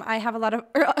 I have a lot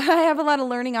of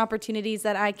learning opportunities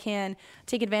that I can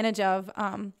take advantage of.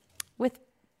 With,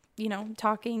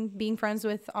 talking, being friends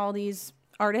with all these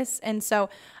artists. And so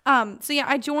yeah,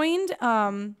 I joined,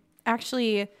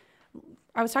 actually,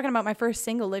 I was talking about my first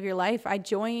single, Live Your Life. I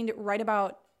joined right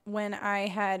about when I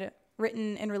had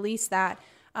written and released that.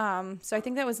 So I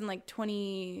think that was in like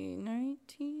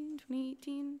 2019,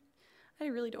 2018. I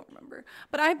really don't remember.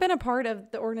 But I've been a part of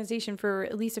the organization for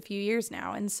at least a few years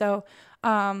now. And so,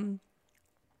 and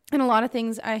a lot of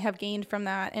things I have gained from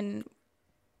that. And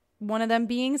one of them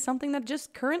being something that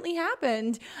just currently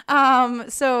happened.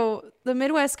 So the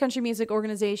Midwest Country Music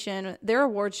Organization, their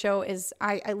award show is,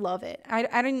 I love it.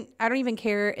 I don't even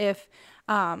care if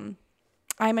I'm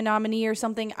a nominee or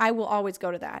something. I will always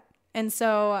go to that. And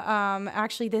so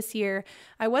actually this year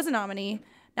I was a nominee,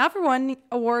 not for one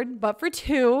award, but for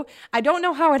two. I don't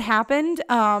know how it happened.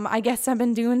 I guess I've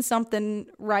been doing something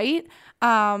right.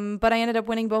 But I ended up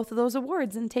winning both of those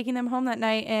awards and taking them home that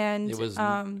night. And It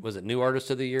was it New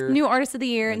Artist of the Year? New Artist of the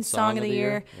Year and Song of the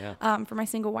Year, Yeah. for my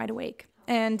single Wide Awake.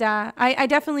 And I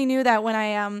definitely knew that when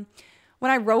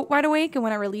I wrote Wide Awake and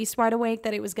when I released Wide Awake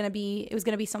that it was gonna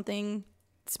be something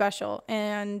special.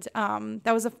 And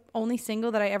that was the only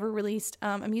single that I ever released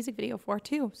a music video for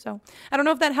too. So I don't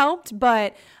know if that helped,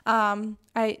 but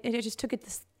it just took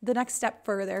it the next step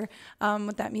further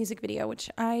with that music video, which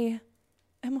I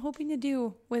am hoping to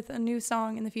do with a new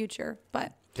song in the future.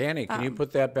 But Danny, can you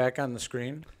put that back on the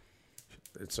screen?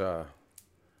 It's a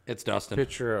It's Dustin.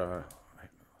 picture.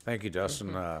 Thank you,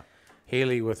 Dustin.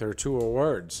 Haley with her 2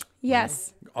 awards,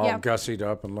 yes, all yeah. gussied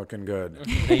up and looking good.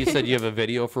 Now, you said you have a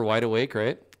video for Wide Awake,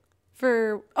 right?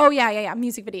 Yeah,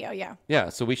 music video, yeah. Yeah,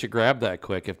 so we should grab that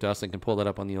quick if Dustin can pull that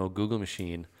up on the old Google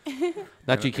machine.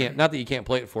 Not that you can't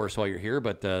play it for us while you're here,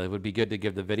 but it would be good to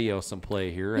give the video some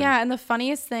play here. Yeah, and the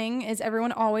funniest thing is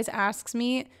everyone always asks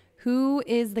me, who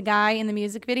is the guy in the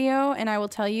music video? And I will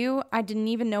tell you, I didn't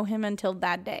even know him until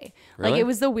that day. Really? Like, it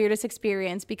was the weirdest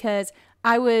experience because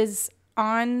I was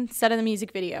on set of the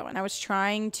music video and I was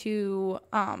trying to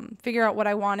figure out what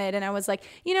I wanted. And I was like,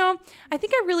 I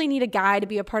think I really need a guy to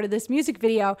be a part of this music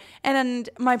video. And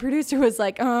my producer was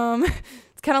like,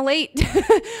 it's kind of late.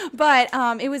 But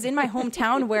it was in my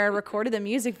hometown where I recorded the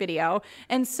music video.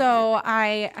 And so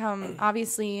I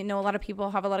obviously know a lot of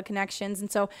people, have a lot of connections. And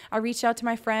so I reached out to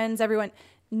my friends, everyone.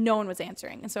 No one was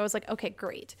answering. And so I was like, okay,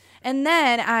 great. And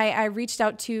then I reached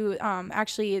out to,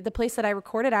 actually the place that I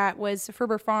recorded at was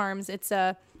Ferber Farms. It's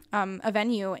a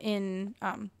venue in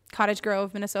Cottage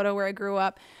Grove, Minnesota, where I grew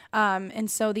up.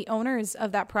 And so the owners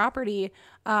of that property,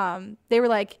 they were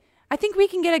like, I think we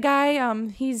can get a guy.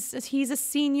 He's a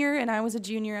senior and I was a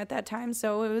junior at that time.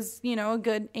 So it was, a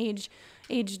good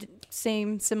aged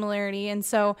same similarity. And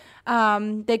so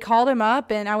they called him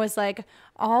up and I was like,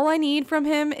 all I need from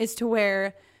him is to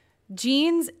wear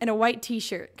jeans and a white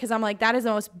t-shirt. Cause I'm like, that is the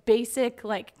most basic,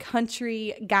 like,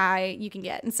 country guy you can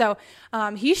get. And so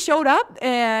he showed up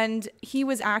and he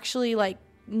was actually like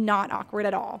not awkward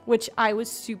at all, which I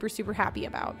was super, super happy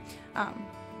about.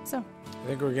 So I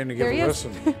think we're going to give there a he is.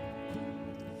 listen.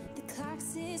 The clock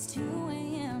says 2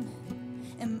 a.m.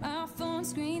 and my phone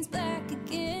screen's black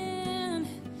again.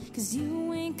 Cause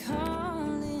you ain't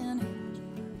calling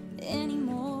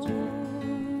anymore.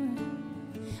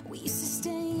 We used to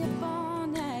stay up all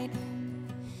night.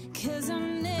 Cause I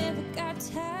never got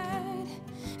tired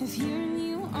of hearing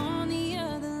you on the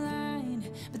other line.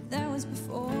 But that was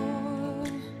before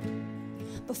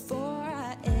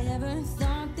I ever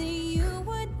thought that you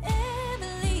would ever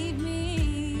leave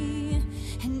me.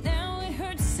 And now it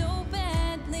hurts so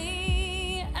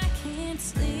badly I can't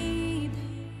sleep.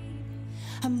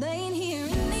 I'm laying here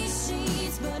in these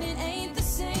sheets, but it ain't the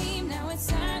same. Now it's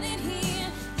silent here.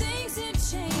 Things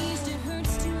have changed. It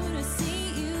hurts too to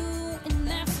see you, and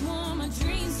that's what my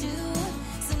dreams do.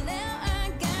 So now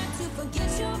I got to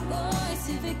forget your voice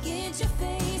and forget your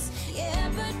face.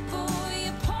 Yeah, but boy,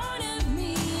 you're part of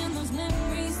me, and those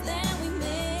memories that we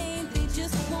made, they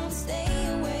just won't stay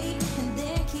away, and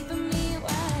they're keeping me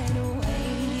wide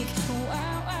awake.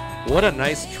 Wow, wow. What a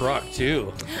nice truck,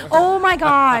 too. Oh my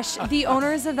gosh. The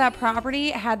owners of that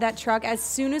property had that truck. As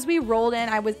soon as we rolled in,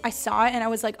 I saw it and I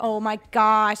was like, oh my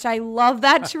gosh, I love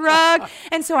that truck.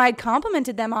 And so I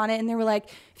complimented them on it and they were like,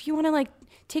 if you want to like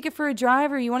take it for a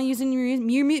drive or you want to use it in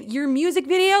your music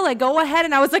video, like go ahead.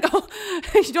 And I was like, oh,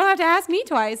 you don't have to ask me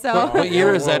twice. So What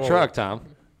year is that truck, Tom?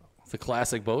 It's a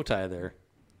classic bow tie there.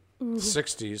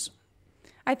 60s.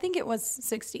 I think it was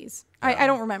 60s. I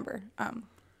don't remember. But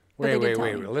they Wait. did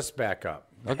tell me. Let's back up.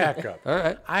 Back up. All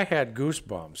right. I had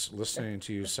goosebumps listening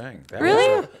to you sing. That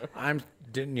Really?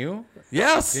 Didn't you?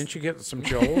 Yes. Didn't you get some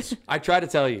chills? I tried to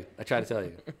tell you. Trying to tell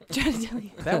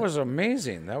you. That was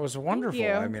amazing. That was wonderful.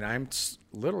 you. I mean,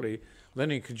 literally,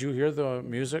 Lenny, could you hear the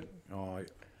music? Oh,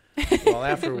 well,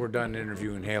 after we're done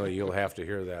interviewing Haley, you'll have to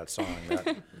hear that song.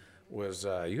 That was,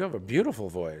 you have a beautiful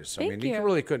voice. I Thank mean, you you.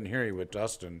 really couldn't hear you with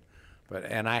Dustin.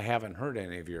 And I haven't heard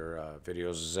any of your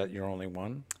videos. Is that your only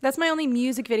one? That's my only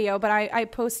music video, but I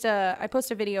post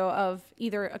a video of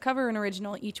either a cover or an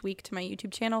original each week to my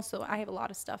YouTube channel. So I have a lot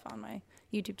of stuff on my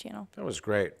YouTube channel. That was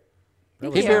great.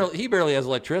 He barely has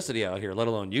electricity out here, let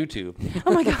alone YouTube.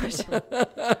 Oh my gosh.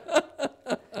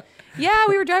 Yeah,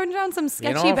 we were driving down some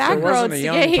sketchy if back there wasn't roads a to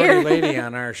young, get here. pretty lady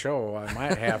on our show, I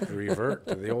might have to revert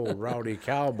to the old rowdy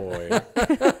cowboy.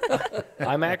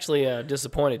 I'm actually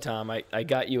disappointed, Tom. I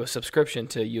got you a subscription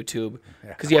to YouTube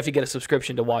because you have to get a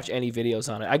subscription to watch any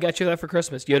videos on it. I got you that for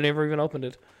Christmas. You never even opened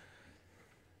it.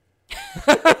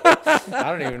 I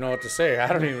don't even know what to say.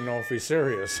 I don't even know if he's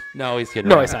serious. No, he's kidding.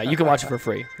 No, around. it's not. You can watch it for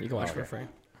free. You can watch it for free.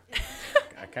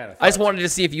 I I just wanted to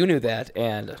see if you knew that,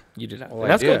 and you did not. Well,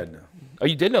 And that's I did. good. Oh,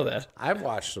 you did know that? I've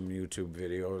watched some YouTube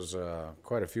videos,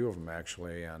 quite a few of them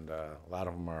actually, and a lot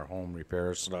of them are home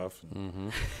repair stuff. Mm-hmm.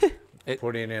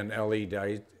 Putting in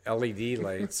LED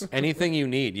lights. Anything you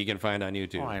need, you can find on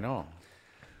YouTube. Oh, I know.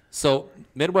 So,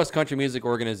 Midwest Country Music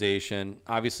Organization,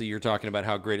 obviously you're talking about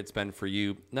how great it's been for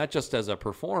you, not just as a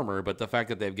performer, but the fact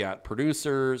that they've got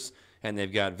producers and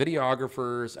they've got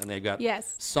videographers and they've got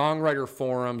Yes. songwriter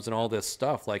forums and all this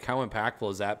stuff. Like, how impactful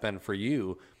has that been for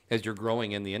you as you're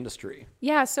growing in the industry?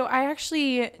 Yeah, so I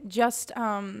actually just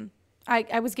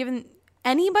I was given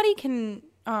anybody can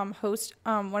host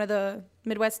one of the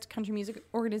Midwest Country Music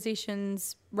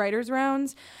Organization's writers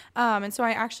rounds, and so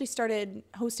I actually started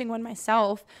hosting one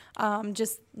myself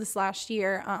just this last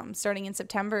year, starting in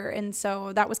September, and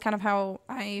so that was kind of how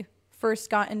I first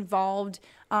got involved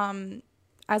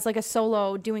as like a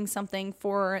solo doing something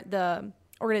for the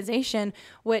organization,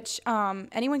 which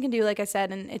anyone can do, like I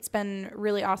said, and it's been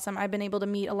really awesome. I've been able to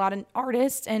meet a lot of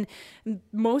artists, and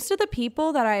most of the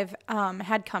people that I've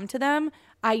had come to them,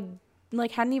 I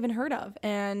hadn't even heard of.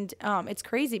 And it's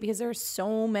crazy because there's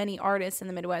so many artists in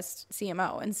the Midwest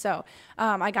CMO. And so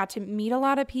I got to meet a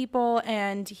lot of people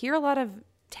and hear a lot of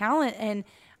talent. And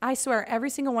I swear every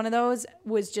single one of those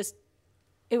was just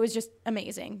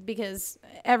amazing, because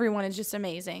everyone is just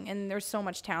amazing. And there's so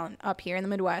much talent up here in the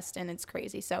Midwest, and it's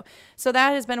crazy. So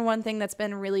that has been one thing that's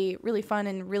been really, really fun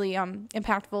and really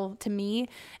impactful to me.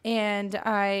 And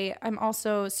I'm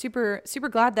also super, super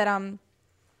glad that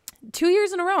 2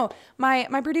 years in a row,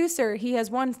 my producer, he has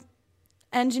won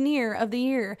engineer of the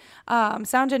year,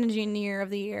 sound engineer of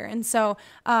the year. And so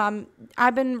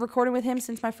I've been recording with him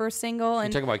since my first single.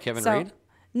 And you talking about Kevin Reed?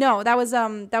 No, that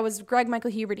was Greg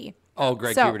Michael Huberty. Oh,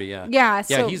 Greg Huberty, yeah. Yeah.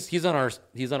 So, he's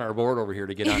on our board over here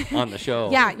to get on the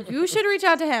show. Yeah, you should reach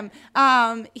out to him.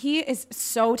 He is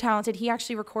so talented. He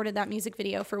actually recorded that music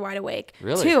video for Wide Awake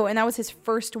too, and that was his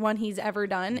first one he's ever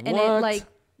done. And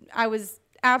I was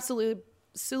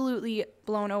absolutely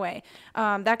blown away.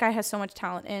 That guy has so much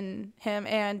talent in him,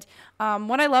 and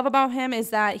what I love about him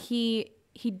is that he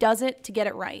does it to get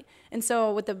it right. And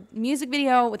so with the music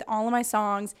video, with all of my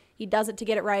songs, he does it to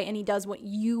get it right, and he does what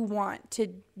you want to,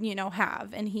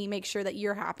 have, and he makes sure that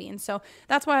you're happy. And so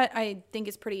that's why I think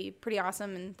is pretty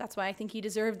awesome, and that's why I think he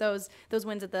deserved those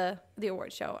wins at the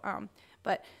award show.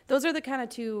 But those are the kind of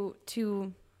two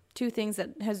things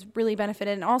that has really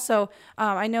benefited. And also,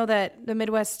 I know that the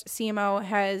Midwest CMO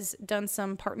has done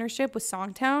some partnership with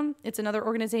Songtown. It's another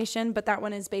organization, but that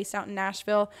one is based out in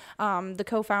Nashville. The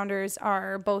co-founders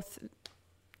are both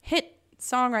hit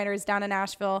songwriters down in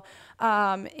Nashville.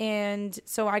 And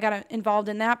so I got involved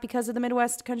in that because of the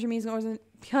Midwest Country Music Organization.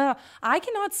 I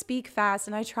cannot speak fast,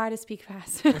 and I try to speak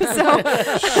fast. So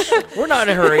we're not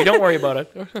in a hurry. Don't worry about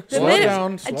it. Slow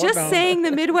down. Saying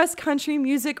the Midwest Country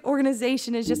Music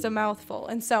Organization is just a mouthful.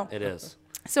 And so it is.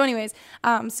 So anyways,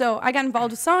 so I got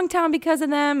involved with Songtown because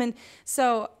of them. And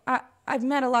so I've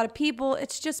met a lot of people.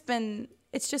 It's just been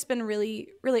really,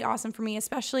 really awesome for me,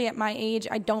 especially at my age.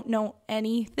 I don't know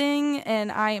anything,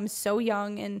 and I am so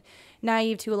young and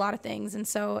naive to a lot of things. And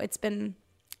so it's been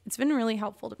really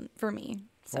helpful for me.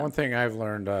 So. One thing I've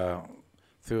learned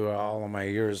through all of my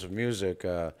years of music,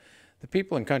 the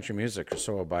people in country music are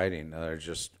so abiding. They're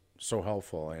just so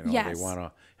helpful. Yes. They want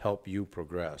to help you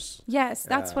progress. Yes,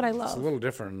 that's what I love. It's a little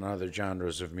different than other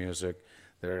genres of music.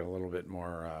 They're a little bit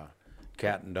more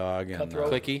cat and dog and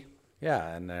clicky.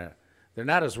 Yeah, and they're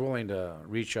not as willing to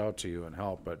reach out to you and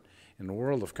help. But in the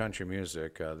world of country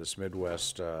music, this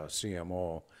Midwest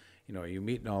CMO, you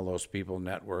meeting all those people,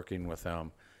 networking with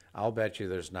them. I'll bet you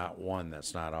there's not one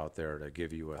that's not out there to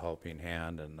give you a helping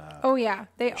hand and oh yeah,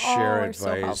 they share all are advice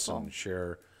so helpful. And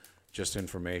share just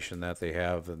information that they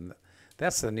have. And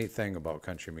that's the neat thing about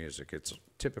country music. It's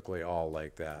typically all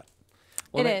like that.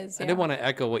 Well, it is. I did want to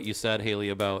echo what you said, Haley,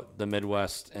 about the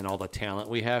Midwest and all the talent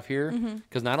we have here,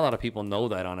 because not a lot of people know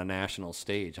that on a national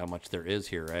stage, how much there is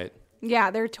here, right? Yeah,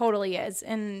 there totally is.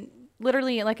 And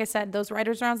literally, like I said, those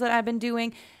writers' rounds that I've been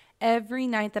doing, every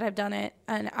night that I've done it,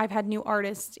 and I've had new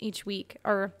artists each week,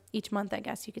 or each month, I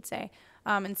guess you could say.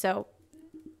 And so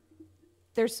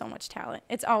there's so much talent.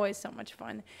 It's always so much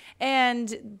fun.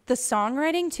 And the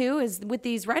songwriting too is with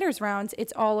these writers rounds,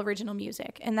 it's all original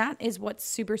music. And that is what's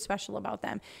super special about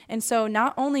them. And so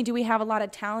not only do we have a lot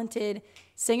of talented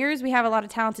singers, we have a lot of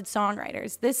talented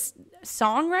songwriters. This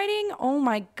songwriting, oh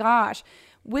my gosh,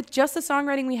 with just the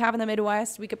songwriting we have in the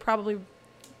Midwest, we could probably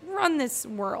run this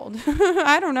world.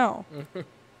 I don't know.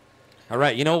 All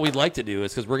right, what we'd like to do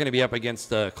is, because we're going to be up against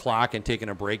the clock and taking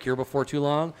a break here before too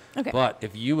long. Okay. But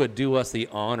if you would do us the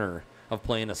honor of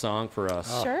playing a song for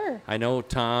us. Sure. I know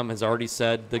Tom has already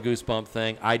said the goosebump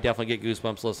thing. I definitely get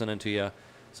goosebumps listening to you.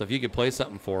 So if you could play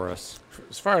something for us.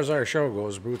 As far as our show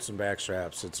goes, Boots and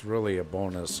Backstraps, it's really a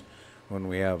bonus when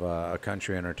we have a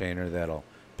country entertainer that'll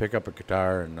pick up a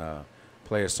guitar and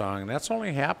play a song. And that's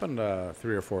only happened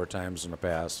 3 or 4 times in the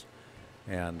past.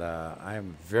 And I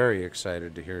am very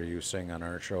excited to hear you sing on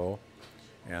our show,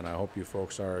 and I hope you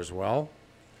folks are as well.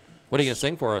 What are you going to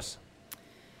sing for us?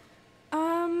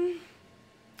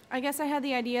 I guess I had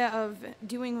the idea of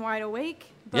doing Wide Awake,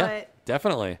 but... Yeah,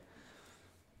 definitely.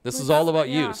 This is all about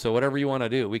you, so whatever you want to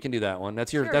do, we can do that one.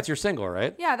 That's your single,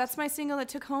 right? Yeah, that's my single that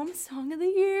took home Song of the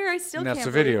Year. I still can't believe it. And that's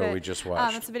the video we just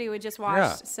watched. That's the video we just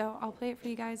watched, so I'll play it for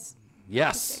you guys.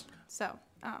 Yes. So,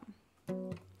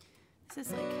 this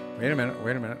is like... Wait a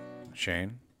minute.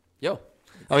 Shane. Yo.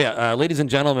 Oh, yeah. Ladies and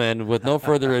gentlemen, with no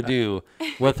further ado,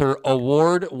 with her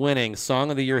award-winning Song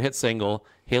of the Year hit single,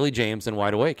 Haley James and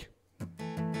Wide Awake.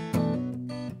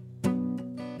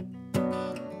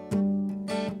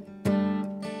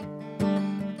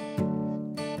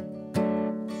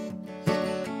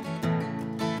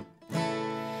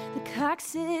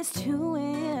 access to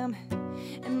him,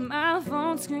 and my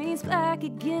phone screens black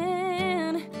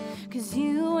again, 'cause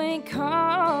you ain't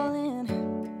calling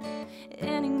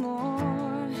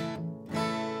anymore.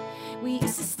 We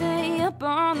used to stay up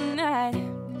all night,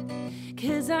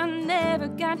 'cause I never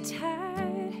got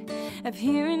tired of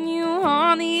hearing you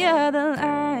on the other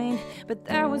line. But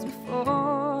that was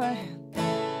before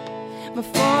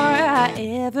I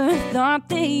ever thought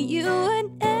that you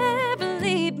would ever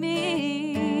leave me.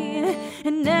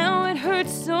 And now it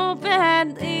hurts so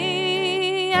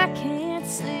badly, I can't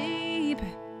sleep.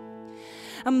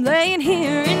 I'm laying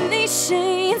here in these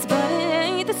sheets, but it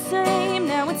ain't the same.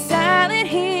 Now it's silent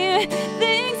here,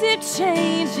 things have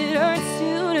changed. It hurts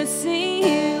too to see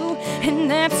you, and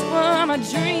that's what my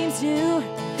dreams do.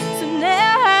 So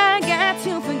now I got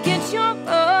to forget your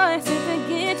voice and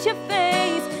forget your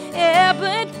face. Yeah,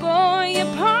 but boy,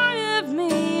 you're part of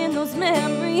me, and those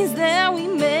memories that we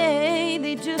made,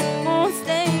 they just won't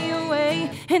stay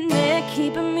away, and they're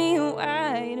keeping me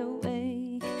wide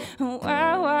awake,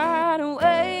 wide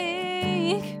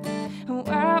awake,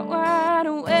 wide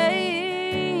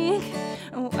awake,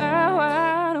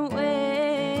 wide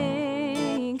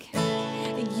awake.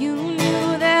 You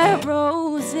knew that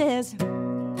roses,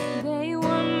 they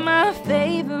were my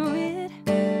favorite.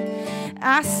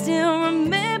 I still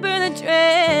remember the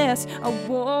dress I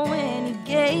wore when you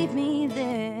gave me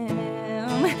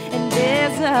them. And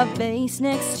there's a vase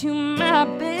next to my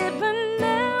bed, but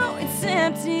now it's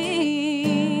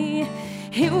empty.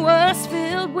 It was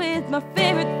filled with my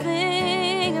favorite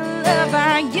thing, a love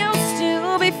I used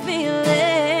to be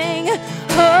feeling.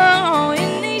 Oh,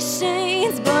 in these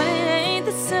shades, but it ain't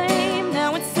the same.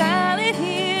 Now it's silent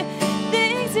here,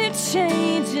 things have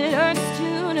changed. It hurts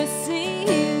to see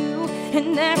you,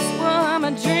 and that's what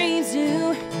my dreams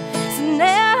do. So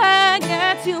now I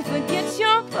got to forget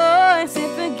your voice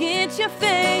and forget your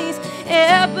face.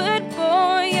 Yeah, but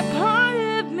boy, you're part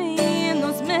of me, and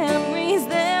those memories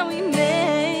that we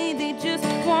made, they just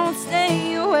won't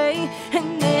stay away,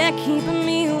 and they're keeping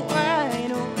me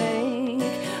wide awake,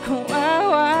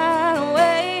 wide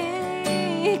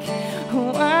awake,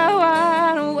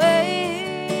 wide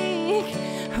awake,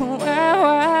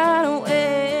 wide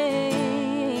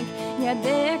awake. Yeah,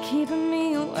 they're keeping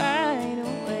me wide awake.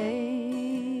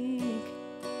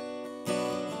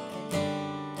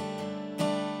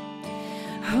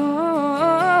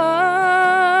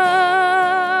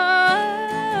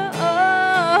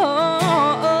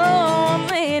 I'm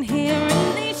laying here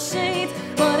in these shades,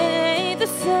 but it ain't the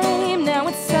same. Now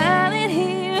it's silent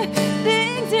here,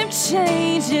 things have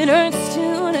changed. It hurts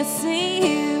to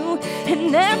see you,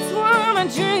 and that's what my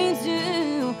dreams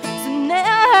do. So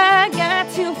now I got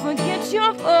to forget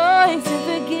your voice and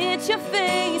forget your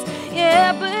face.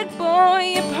 Yeah, but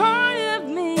boy, you're part of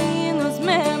me, and those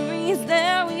memories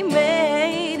that we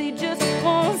made, they just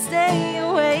won't stay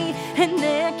away, and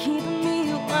they're keeping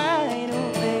me wide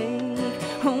awake,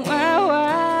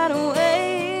 wide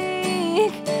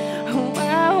awake,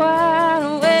 wide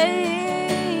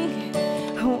awake,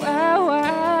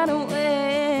 wide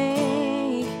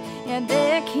awake. Yeah,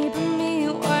 they're keeping me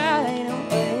wide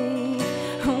awake,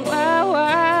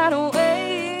 wide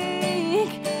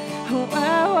awake,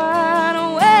 wide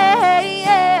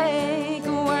awake,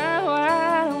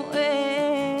 wide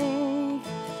awake.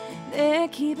 They're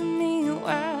keeping me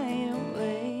wide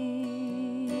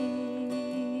awake,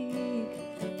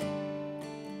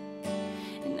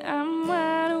 and I'm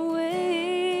wide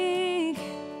awake.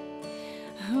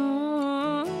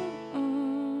 Oh,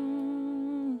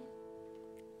 oh.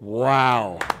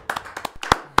 Wow.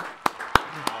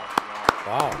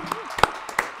 Wow.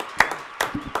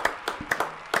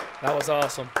 That was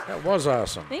awesome. That was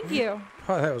awesome. Thank you.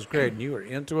 Oh, that was great. And you were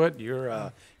into it.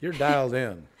 You're dialed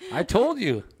in. I told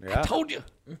you. Yeah. I told you.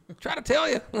 Try to tell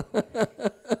you.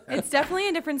 It's definitely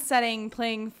a different setting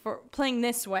playing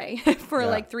this way for Yeah.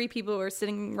 like three people who are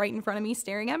sitting right in front of me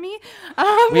staring at me.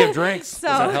 We have drinks. So,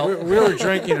 Does that help? We were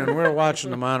drinking and we were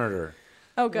watching the monitor.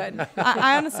 oh, good.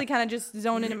 I honestly kind of just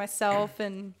zoned into myself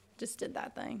and just did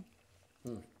that thing.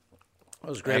 That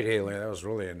was great, Haley. That was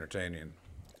really entertaining.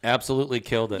 Absolutely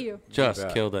killed it. Thank you. Just You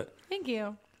bet. killed it. Thank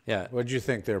you. Yeah. What'd you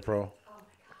think there, Pro?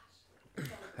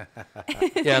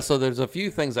 Yeah, so there's a few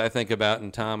things I think about,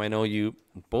 and Tom, I know you,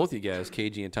 both you guys,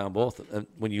 KG and Tom, both,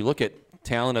 when you look at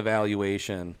talent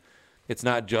evaluation, it's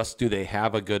not just do they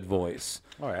have a good voice.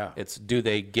 Oh, yeah. It's do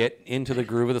they get into the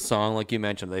groove of the song, like you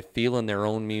mentioned, they feel in their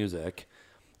own music,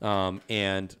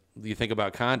 and you think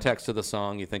about context of the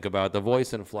song, you think about the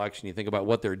voice inflection, you think about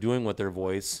what they're doing with their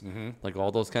voice, like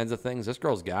all those kinds of things. This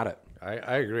girl's got it.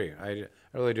 I agree. I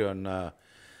really do. And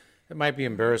It might be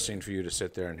embarrassing for you to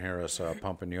sit there and hear us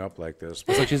pumping you up like this.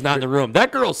 So she's not in the room.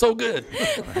 That girl's so good.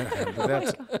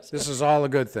 But this is all a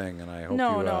good thing, and I hope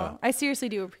No. I seriously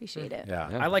do appreciate it. Yeah.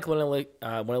 I like when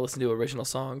I listen to original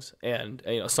songs and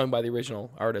sung by the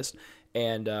original artist,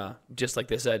 and just like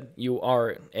they said, you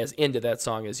are as into that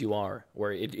song as you are,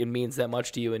 where it means that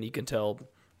much to you, and you can tell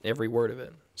every word of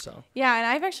it. So Yeah, and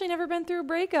I've actually never been through a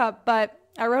breakup, but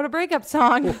I wrote a breakup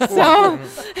song. So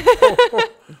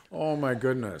Oh my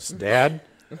goodness, Dad.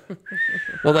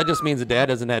 Well, that just means the dad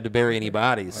doesn't have to bury any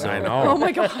bodies. So. I know. oh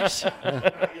my gosh.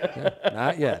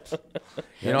 Not yet.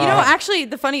 You know, Actually,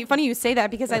 the funny you say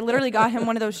that, because I literally got him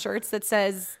one of those shirts that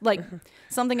says like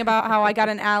something about how I got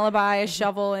an alibi, a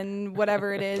shovel, and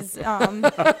whatever it is.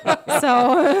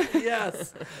 So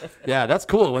Yes. Yeah, that's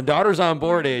cool. When daughter's on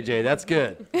board, AJ, that's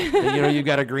good. And, you've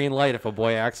got a green light if a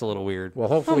boy acts a little weird. well,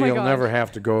 hopefully my you'll gosh. never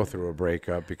have to go through a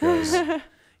breakup because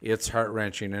it's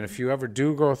heart-wrenching. And if you ever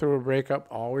do go through a breakup,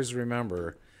 always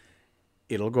remember,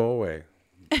 it'll go away.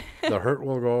 The hurt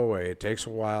will go away. It takes a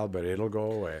while, but it'll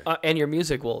go away. and your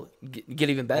music will get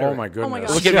even better. Oh my goodness.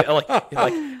 It'll give you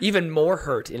like even more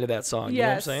hurt into that song. yes, You know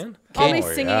what I'm saying? I'll be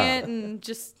Oh, singing yeah. it and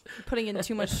just putting in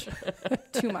too much.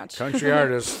 Country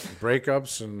artists,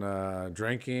 breakups and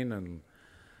drinking, and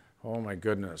oh my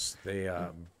goodness, they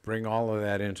bring all of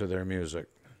that into their music.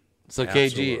 So, KG,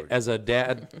 Absolutely. as a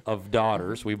dad of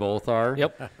daughters, we both are.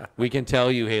 Yep. We can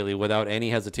tell you, Haley, without any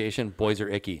hesitation, boys are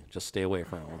icky. Just stay away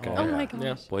from them, okay? Oh my gosh.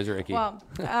 Yeah. Boys are icky. Well,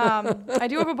 I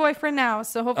do have a boyfriend now,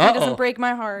 so hopefully it Uh-oh. doesn't break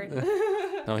my heart.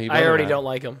 No, he I better already not. don't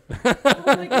like him.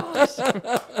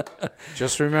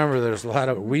 Just remember, there's a lot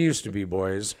of, we used to be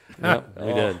boys. Yep,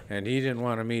 we did. And he didn't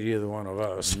want to meet either one of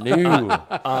us. No.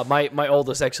 My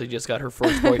oldest actually just got her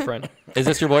first boyfriend. Is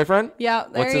this your boyfriend? Yeah,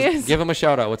 there What's he his, is. Give him a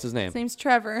shout out. What's his name? His name's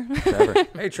Trevor. Trevor.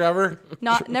 Hey, Trevor.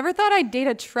 Never thought I'd date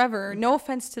a Trevor. No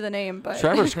offense to the name, but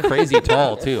Trevor's crazy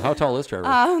tall, too. How tall is Trevor?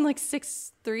 I'm like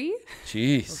 6'3".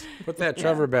 Jeez. Put that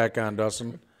Trevor back on,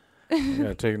 Dustin. You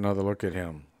gotta take another look at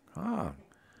him. Ah.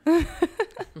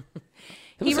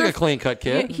 He looks like a clean cut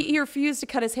kid. He refused to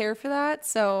cut his hair for that,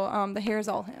 so the hair is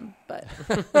all him. But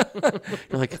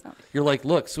You're like,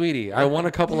 look, sweetie, I won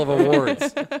a couple of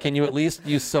awards. Can you at least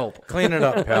use soap? Clean it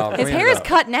up, pal. his Clean hair it is up.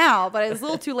 cut now, but it's a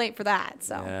little too late for that.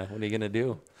 So Yeah, what are you going to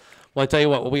do? Well, I tell you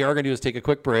what we are going to do is take a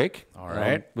quick break. All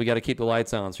right. We got to keep the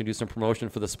lights on. So we do some promotion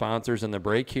for the sponsors in the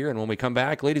break here. And when we come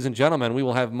back, ladies and gentlemen, we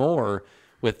will have more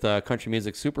with country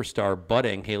music superstar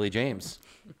budding Haley James.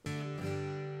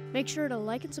 Make sure to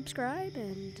like and subscribe,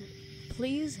 and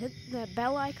please hit that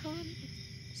bell icon.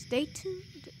 Stay tuned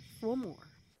for more.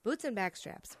 Boots and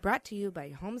Backstraps, brought to you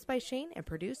by Homes by Shane and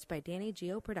produced by Danny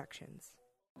Geo Productions.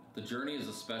 The journey is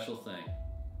a special thing.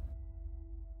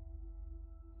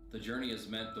 The journey has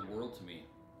meant the world to me.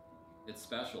 It's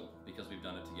special because we've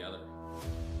done it together.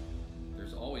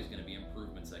 There's always going to be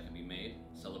improvements that can be made,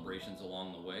 celebrations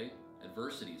along the way,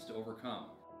 adversities to overcome,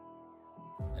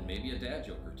 and maybe a dad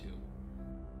joke or two.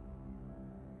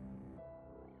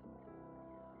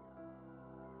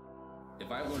 If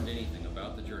I learned anything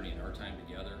about the journey and our time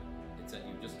together, it's that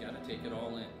you've just got to take it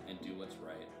all in and do what's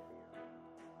right.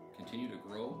 Continue to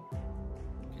grow,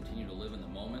 continue to live in the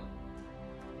moment.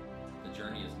 The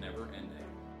journey is never ending.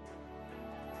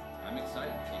 I'm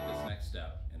excited to take this next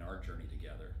step in our journey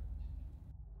together.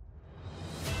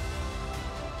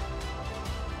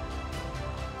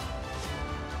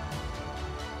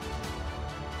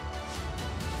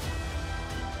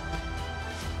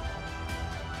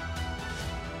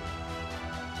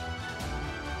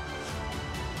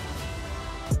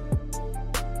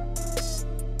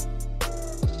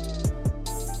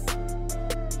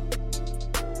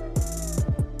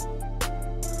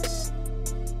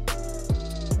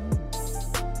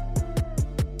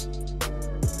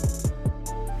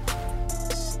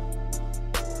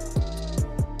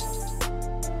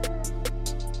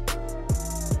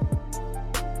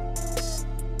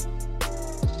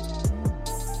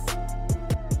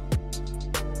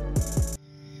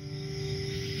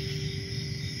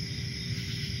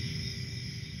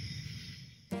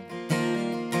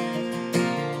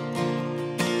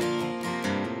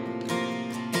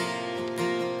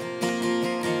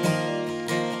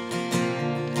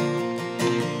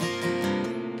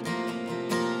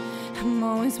 I'm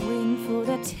always waiting for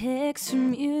that text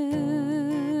from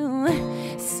you,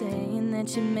 saying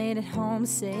that you made it home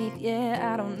safe.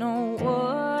 Yeah, I don't know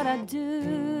what I'd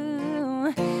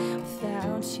do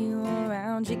without you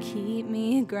around. You keep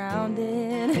me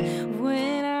grounded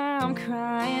when I'm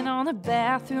crying on the the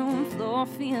bathroom floor,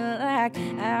 feeling like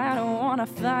I don't wanna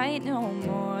fight no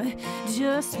more.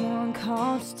 Just one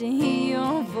call just to hear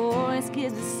your voice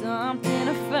gives me something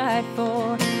to fight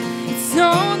for. It's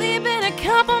only been a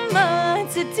couple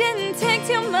months, it didn't take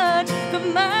too much for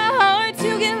my heart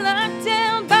to get locked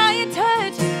down by your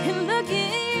touch. And look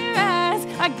in your eyes,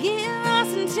 I get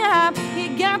lost in time.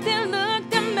 You got that look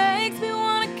that makes me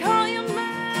wanna call you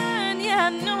mine. Yeah, I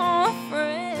know our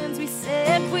friends, we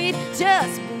said we'd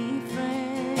just be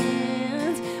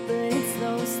friends, but it's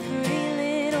those three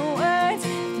little words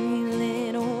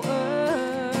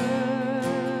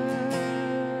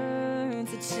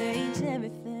that change everything.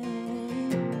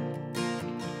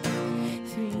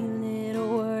 Three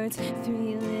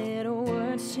little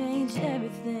words change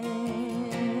everything.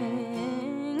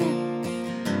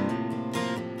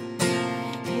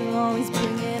 You're always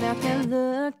bringing out that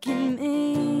look in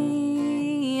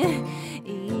me.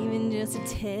 Even just a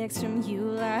text from you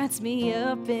lights me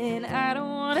up, and I don't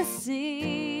wanna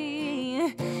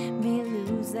see me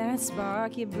lose that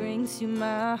spark you bring to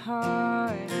my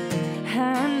heart.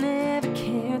 I never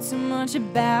cared so much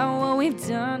about what we've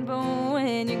done, but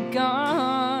when you're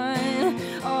gone,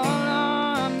 all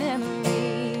our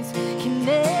memories can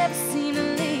never seem to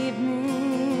leave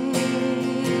me.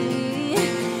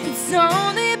 It's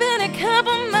only been a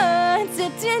couple months,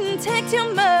 it didn't take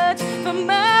too much for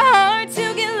my heart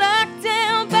to get locked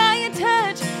down by your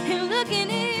touch. And looking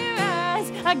in your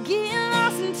eyes, I get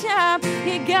lost in time.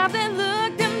 You got that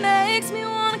look that makes me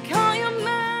wanna call you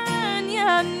mine.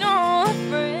 Yeah, I know our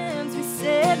friends, we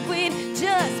said we'd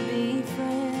just be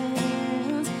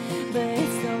friends, but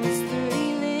it's those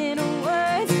three little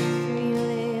words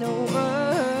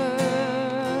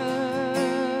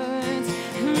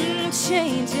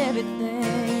change everything.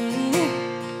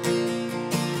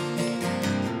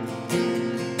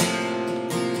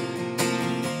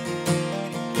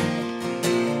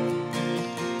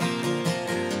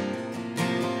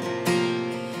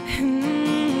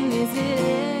 Is it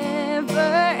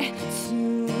ever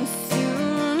too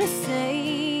soon to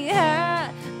say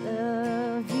I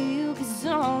love you? 'Cause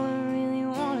all I really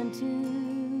wanna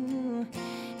do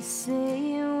is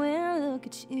say it when I look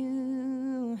at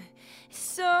you.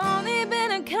 It's only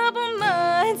been a couple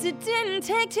months, it didn't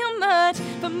take too much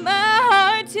for my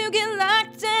heart to get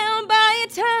locked down by your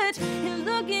touch. And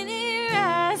looking in your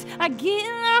eyes, I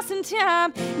get lost in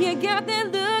time. You got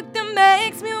that look that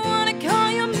makes me wanna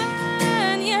call you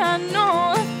mine. Yeah, I know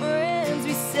our friends,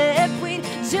 we said we'd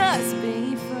just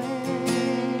be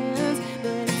friends,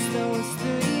 but it's those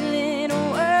three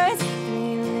little words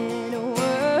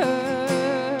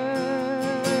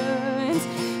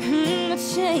that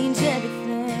change everything.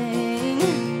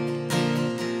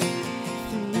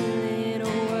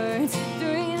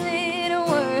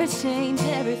 Change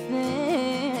everything.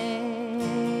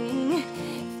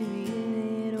 Three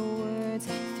little words.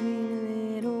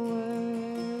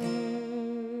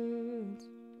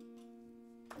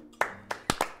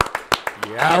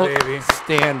 Yeah, baby.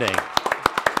 Outstanding.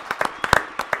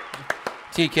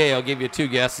 TK, I'll give you two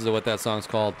guesses of what that song's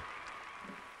called.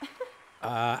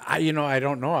 I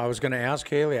don't know. I was going to ask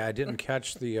Haley. I didn't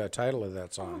catch the title of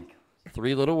that song.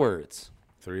 Three Little Words.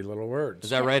 Three Little Words. Is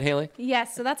that right, Haley?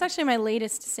 Yes. So that's actually my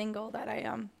latest single that I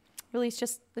released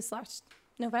just this last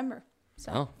November.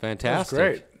 So. Oh, fantastic!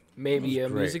 That's great. Maybe a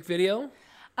music video.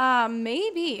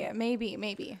 Maybe.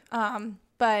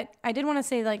 But I did want to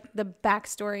say like the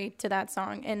backstory to that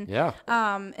song and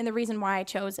and the reason why I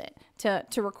chose it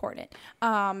to record it.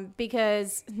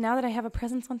 Because now that I have a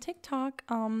presence on TikTok,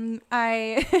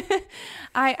 I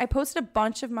posted a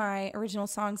bunch of my original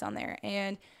songs on there,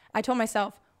 and I told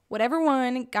myself whatever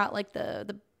one got like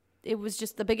it was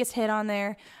just the biggest hit on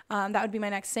there, that would be my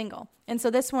next single. And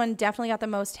so this one definitely got the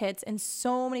most hits, and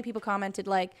so many people commented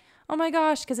like, oh my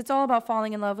gosh, because it's all about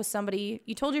falling in love with somebody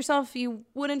you told yourself you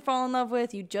wouldn't fall in love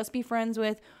with, you'd just be friends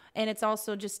with. And it's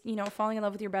also just, falling in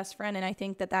love with your best friend. And I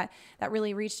think that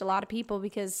really reached a lot of people,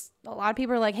 because a lot of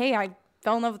people are like, hey, I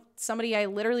fell in love with somebody I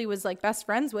literally was like best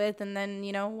friends with. And then,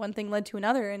 one thing led to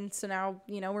another. And so now,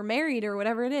 we're married or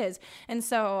whatever it is. And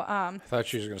so, I thought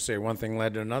she was going to say one thing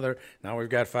led to another. Now we've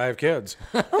got 5 kids.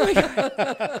 Oh my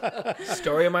God.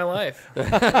 Story of my life.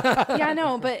 Yeah,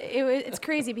 no, but it's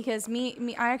crazy because I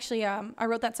actually, I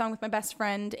wrote that song with my best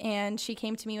friend, and she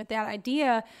came to me with that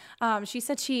idea. She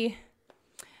said she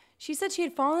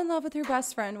had fallen in love with her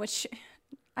best friend, which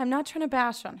I'm not trying to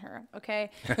bash on her, okay?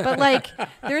 But like,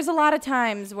 there's a lot of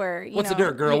times where what's the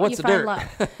dirt, girl? What's the dirt? Love.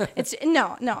 It's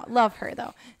no, love her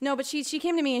though. No, but she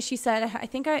came to me and she said, I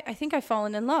think I've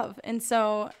fallen in love, and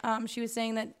so she was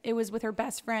saying that it was with her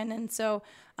best friend, and so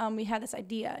we had this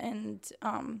idea, and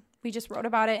we just wrote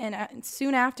about it, and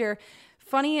soon after,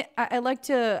 funny, I like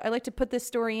to put this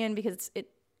story in because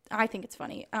I think it's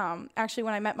funny. Actually,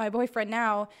 when I met my boyfriend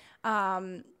now,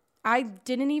 I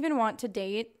didn't even want to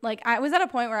date. Like, I was at a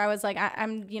point where I was like,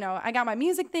 I'm, I got my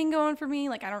music thing going for me.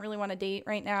 Like, I don't really want to date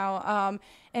right now.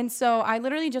 And so I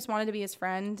literally just wanted to be his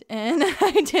friend, and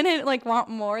I didn't like want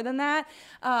more than that.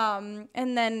 And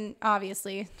then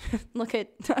obviously, look at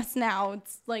us now.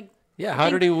 It's like, yeah.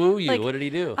 How did he woo you? What did he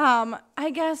do?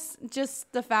 I guess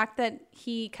just the fact that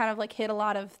he kind of like hit a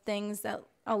lot of things that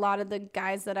a lot of the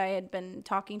guys that I had been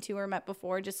talking to or met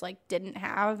before just like didn't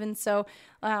have. And so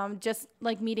just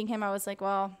like meeting him, I was like,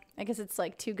 well, I guess it's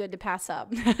like too good to pass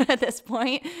up at this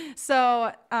point.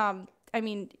 So, I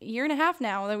mean, a year and a half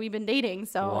now that we've been dating,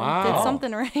 so did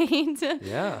something right.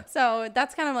 Yeah. So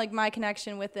that's kind of like my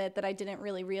connection with it that I didn't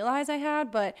really realize I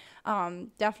had, but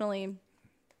definitely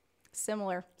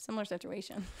similar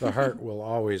situation. The heart will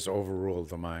always overrule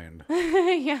the mind.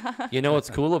 Yeah. You know what's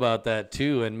cool about that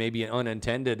too, and maybe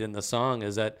unintended in the song,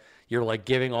 is that you're like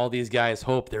giving all these guys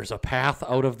hope there's a path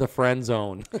out of the friend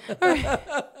zone.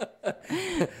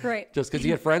 Right. Just because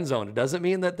you get friend zoned, it doesn't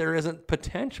mean that there isn't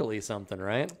potentially something,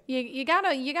 right? You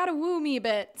gotta woo me a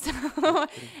bit. So, gotta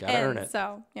earn it.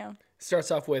 So yeah. Starts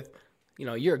off with,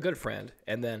 you're a good friend,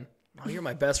 and then, oh, you're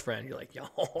my best friend. You're like, yo,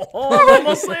 I'm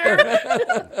almost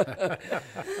there.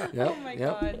 Oh my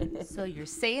God. So you're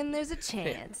saying there's a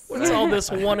chance. What's all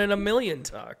this 1 in a million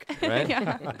talk? Right?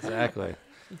 Yeah. Exactly.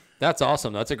 That's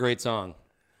awesome. That's a great song.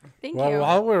 Thank Well, you.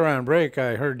 while we were on break,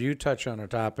 I heard you touch on a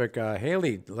topic.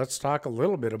 Haley, let's talk a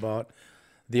little bit about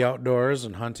the outdoors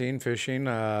and hunting, fishing.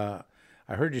 I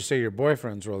heard you say your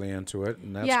boyfriend's really into it,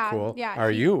 and that's cool. Yeah.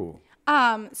 Are you?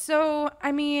 So,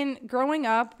 I mean, growing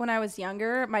up when I was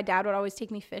younger, my dad would always take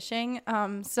me fishing.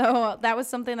 So that was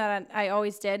something that I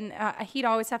always did. And he'd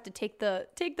always have to take the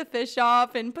fish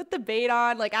off and put the bait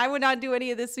on. Like, I would not do any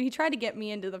of this. So he tried to get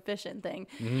me into the fishing thing.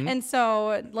 Mm-hmm. And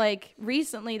so, like,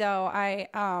 recently though,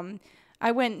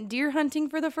 I went deer hunting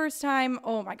for the first time.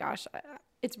 Oh my gosh.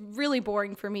 It's really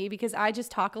boring for me because I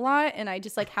just talk a lot and I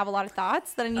just like have a lot of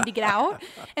thoughts that I need to get out.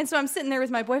 And so I'm sitting there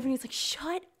with my boyfriend. He's like,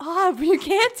 shut up, you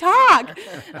can't talk.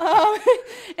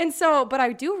 And so, but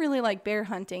I do really like bear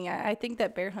hunting. I think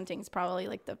that bear hunting is probably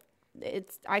like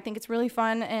I think it's really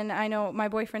fun. And I know my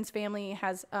boyfriend's family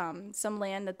has some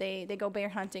land that they go bear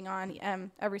hunting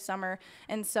on every summer.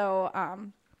 And so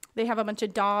they have a bunch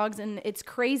of dogs, and it's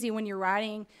crazy when you're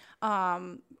riding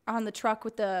on the truck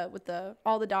with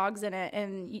all the dogs in it,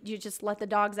 and you just let the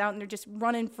dogs out and they're just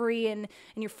running free, and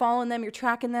you're following them, you're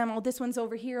tracking them. Oh, this one's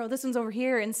over here. Oh, this one's over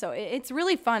here. And so it's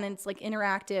really fun, and it's like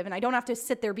interactive, and I don't have to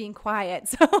sit there being quiet.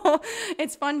 So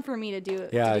it's fun for me to do.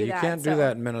 Yeah, to do you that. can't do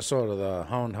that in Minnesota. The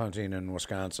hound hunting in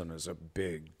Wisconsin is a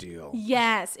big deal.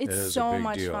 Yes, It it's is a so big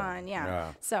much deal. fun.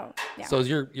 Yeah. So yeah. So is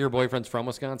your boyfriend's from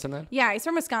Wisconsin then? Yeah, he's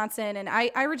from Wisconsin, and I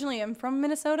originally am from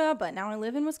Minnesota, but now I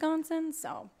live in Wisconsin.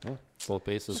 So Oh, both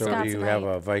bases. So do you Wisconsinite. have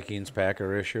a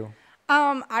Vikings-Packer issue?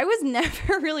 I was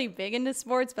never really big into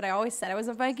sports, but I always said I was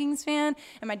a Vikings fan,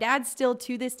 and my dad still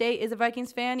to this day is a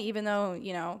Vikings fan, even though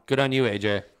Good on you,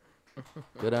 AJ.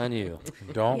 Good on you.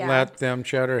 Don't Yeah. let them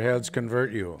cheddar heads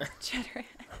convert you. cheddar.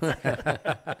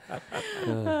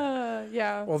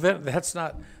 Yeah. Well, that's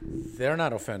not. They're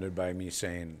not offended by me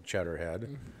saying cheddar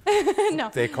head. No.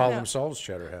 They call themselves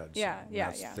cheddar heads. Yeah,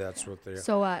 yeah, yeah. That's what they.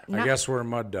 So, I guess we're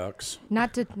mud ducks.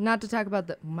 Not to talk about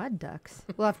the mud ducks.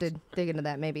 We'll have to dig into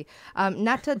that maybe.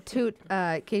 Not to toot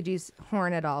KG's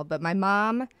horn at all, but my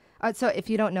mom. So if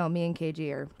you don't know, me and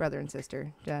KG are brother and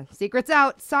sister. Secret's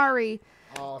out. Sorry.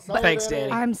 Thanks,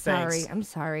 Danny. I'm sorry. Thanks. I'm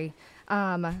sorry.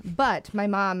 But my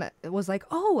mom was like,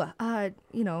 oh,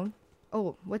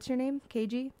 what's your name?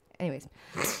 KG? Anyways,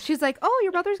 she's like, oh,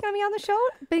 your brother's going to be on the show?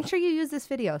 Make sure you use this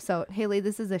video. So, Haley,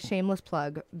 this is a shameless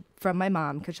plug from my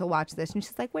mom because she'll watch this. And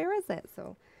she's like, where is it?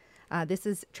 So, this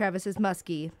is Travis's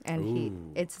muskie,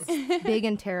 and it's big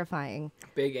and terrifying.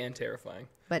 Big and terrifying.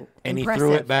 But And impressive. he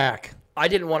threw it back. I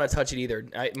didn't want to touch it either.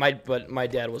 But my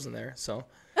dad wasn't there, so.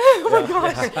 Good. When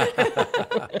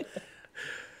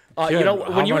How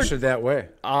you much were did that weigh?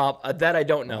 that I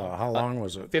don't know. How long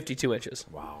was it? 52 inches.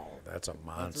 Wow, that's a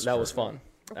monster. That was fun.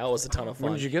 That was a ton of fun.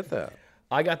 When did you get that?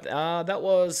 I got that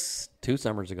was 2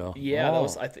 summers ago. that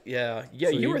was yeah.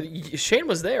 Shane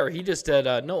was there. He just said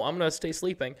no, I'm gonna stay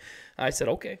sleeping. I said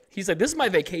okay. He's like, this is my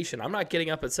vacation. I'm not getting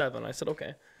up at 7. I said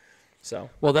okay. So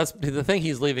Well, that's the thing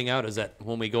he's leaving out is that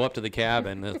when we go up to the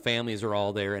cabin, the families are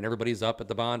all there and everybody's up at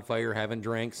the bonfire having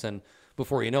drinks, and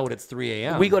before you know it, it's 3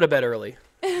 a.m. we go to bed early.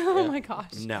 Oh my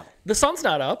gosh. No. The sun's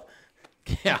not up.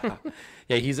 Yeah.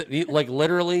 Yeah, he's like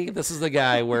literally, this is the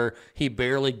guy where he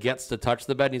barely gets to touch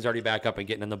the bed and he's already back up and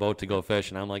getting in the boat to go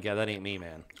fish. And I'm like, yeah, that ain't me,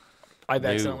 man. I've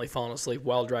accidentally fallen asleep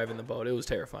while driving the boat. It was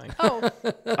terrifying. Oh,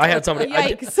 I had somebody.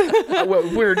 yikes.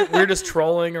 We were just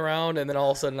trolling around, and then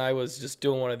all of a sudden I was just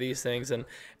doing one of these things, and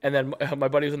then my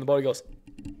buddy was in the boat. He goes,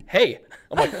 "Hey!"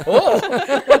 I'm like, "Oh!"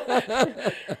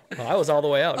 Well, I was all the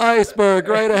way out. Iceberg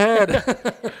right ahead.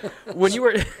 When you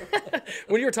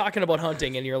were talking about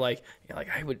hunting, and you're like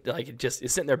I would like just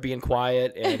sitting there being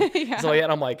quiet, and so yeah,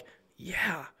 and I'm like,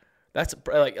 yeah, that's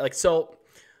like so.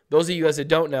 Those of you guys that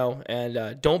don't know,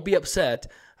 and don't be upset,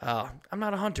 I'm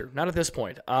not a hunter, not at this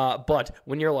point. But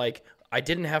when you're like, I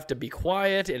didn't have to be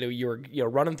quiet, and you were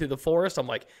running through the forest, I'm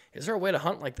like, is there a way to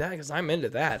hunt like that? Because I'm into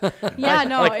that. Yeah,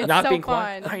 no, like, it's not so being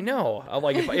fun. quiet. I know. I'm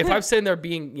like, if I'm sitting there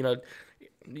being,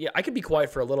 yeah, I could be quiet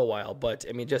for a little while, but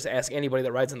I mean, just ask anybody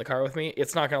that rides in the car with me.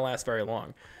 It's not going to last very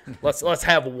long. Let's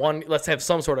have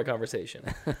some sort of conversation.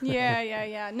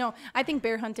 Yeah. No, I think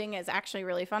bear hunting is actually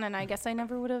really fun, and I guess I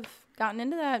never would have gotten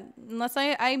into that unless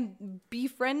I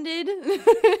befriended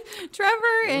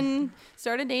Trevor and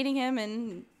started dating him.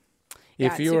 And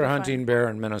if you were hunting bear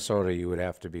in Minnesota, you would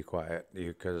have to be quiet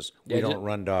because we don't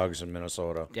run dogs in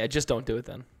Minnesota. Yeah, just don't do it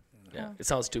then. Yeah, it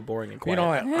sounds too boring and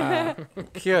quiet.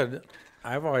 Kid,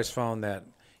 I've always found that,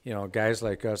 guys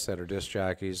like us that are disc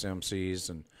jockeys, MCs,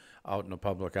 and out in the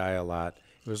public eye a lot,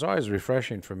 it was always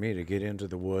refreshing for me to get into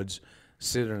the woods,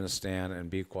 sit in a stand, and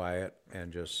be quiet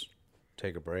and just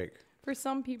take a break. For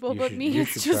some people, You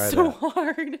it's should just try so that.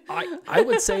 hard. I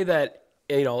would say that,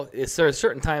 there's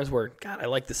certain times where, God, I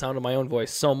like the sound of my own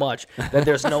voice so much that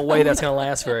there's no way that's going to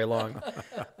last very long.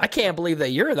 I can't believe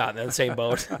that you're not in the same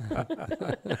boat.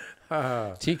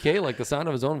 TK like the sound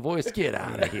of his own voice. Get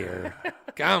out of here.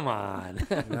 Come on.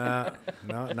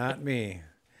 No, not me.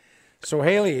 So,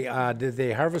 Haley, did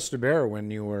they harvest a bear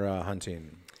when you were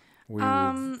hunting? Were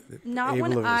you Not able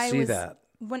when to I see was. that?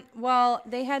 Well,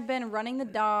 they had been running the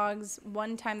dogs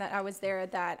one time that I was there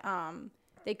that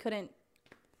they couldn't.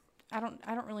 I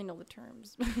don't really know the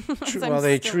terms. Well,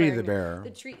 they tree the bear.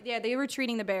 They were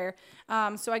treating the bear.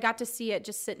 So I got to see it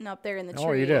just sitting up there in the tree.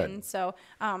 Oh, you did. And so,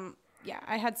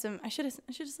 I had some. I should have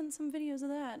sent some videos of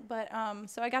that. But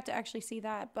so I got to actually see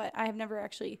that. But I have never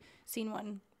actually seen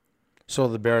one. So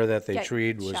the bear that they Get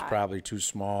treed was shot. probably too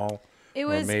small. It or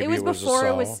was. maybe It was a before.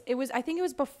 sow. It was. I think it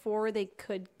was before they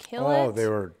could kill it. Oh, they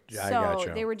were. I So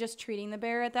gotcha. they were just treating the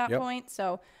bear at that Yep. point.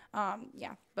 So,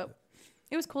 but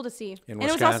it was cool to see. In And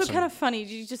it was also Wisconsin. kind of funny.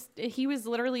 He was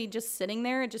literally just sitting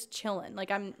there, just chilling.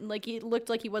 He looked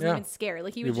like he wasn't even scared.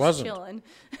 Like he was just chilling.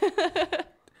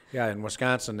 Yeah, in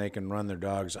Wisconsin, they can run their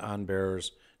dogs on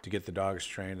bears to get the dogs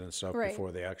trained and stuff Right.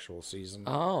 before the actual season.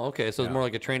 Oh, okay. So it's more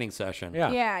like a training session.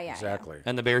 Yeah, exactly.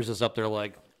 And the bear's just up there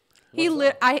like,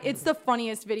 It's the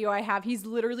funniest video I have. He's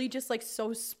literally just like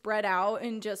so spread out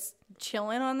and just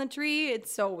chilling on the tree.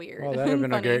 It's so weird. Well, that'd have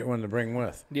been a Funny. great one to bring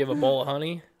with. Do you have a bowl of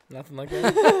honey? Nothing like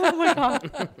that? Oh my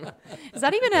god. Is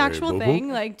that even an actual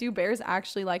thing? Like, do bears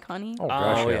actually like honey? Oh,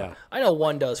 gosh, Oh, yeah. yeah. I know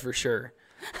one does for sure.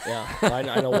 Yeah, I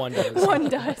know one does. One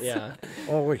does. Yeah.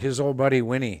 Oh, his old buddy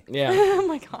Winnie. Yeah. Oh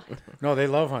my god. No, they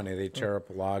love honey. They tear up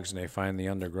logs and they find the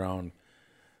underground.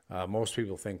 Most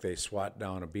people think they swat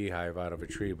down a beehive out of a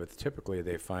tree, but typically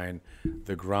they find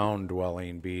the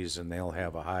ground-dwelling bees, and they'll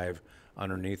have a hive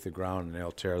underneath the ground, and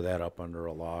they'll tear that up under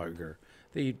a log, or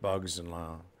they eat bugs and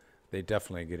they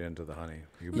definitely get into the honey.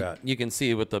 You bet. you can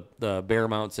see with the bear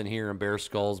mounts in here and bear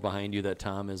skulls behind you that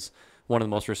Tom is one of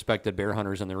the most respected bear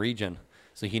hunters in the region.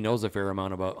 So he knows a fair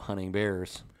amount about hunting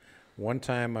bears. One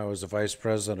time I was the vice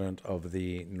president of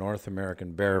the North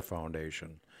American Bear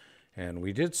Foundation, and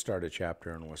we did start a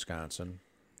chapter in Wisconsin.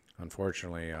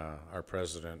 Unfortunately, our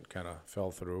president kind of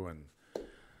fell through, and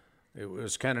it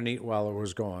was kind of neat while it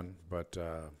was going. But,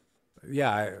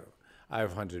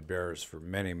 I've hunted bears for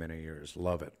many, many years.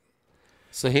 Love it.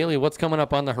 So, Haley, what's coming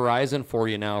up on the horizon for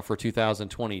you now for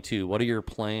 2022? What are your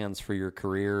plans for your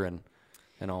career and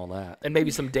all that? And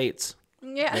maybe some dates.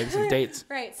 Yeah. Maybe some dates.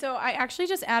 Right. So I actually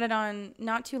just added on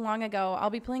not too long ago. I'll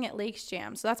be playing at Lakes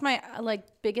Jam. So that's my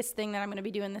biggest thing that I'm going to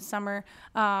be doing this summer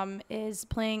is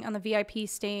playing on the VIP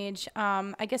stage.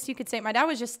 I guess you could say my dad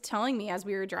was just telling me as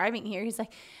we were driving here. He's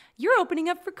like, "You're opening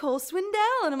up for Cole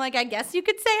Swindell," and I'm like, "I guess you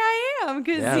could say I am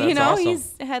because that's awesome.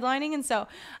 he's headlining." And so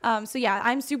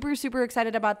I'm super super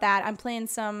excited about that. I'm playing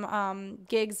some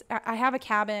gigs. I have a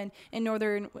cabin in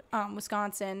northern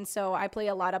Wisconsin, so I play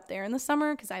a lot up there in the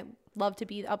summer because I love to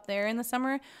be up there in the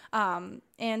summer.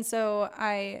 And so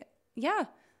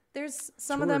there's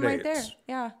some of Tour them right there. dates.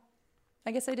 Yeah.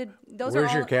 I guess I did. Those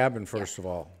Where's are your all, cabin, first of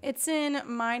all? It's in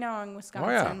Minong,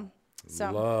 Wisconsin.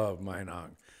 So Love Minong.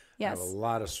 I have yes. a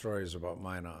lot of stories about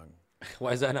Minong.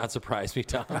 Why does that not surprise me,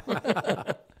 Tom?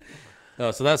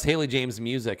 So that's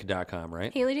HaleyJamesMusic.com,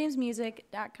 right?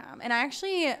 HaleyJamesMusic.com. And I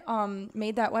actually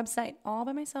made that website all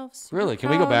by myself. Super Really? Can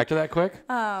we go back to that quick?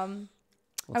 I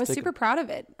was super proud of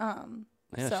it.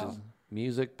 Yeah, so. she's a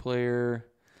music player.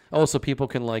 Oh, so people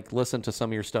can like listen to some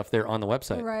of your stuff there on the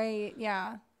website. Right,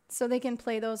 yeah. So they can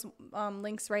play those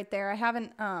links right there. I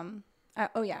haven't,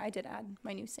 I did add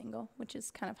my new single, which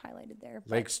is kind of highlighted there.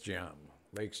 Lakes Jam.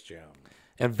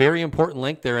 And very important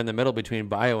link there in the middle between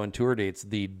bio and tour dates,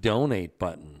 the donate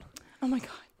button. Oh my God.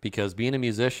 Because being a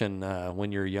musician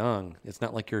when you're young, it's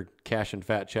not like you're cashing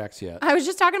fat checks yet. I was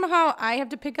just talking about how I have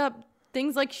to pick up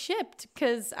things like Shipt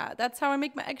because that's how I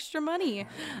make my extra money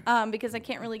because I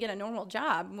can't really get a normal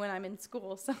job when I'm in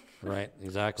school. So Right,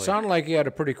 exactly. Sounded like you had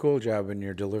a pretty cool job when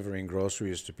you're delivering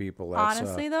groceries to people. That's,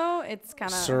 honestly, though, it's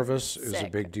kind of service is a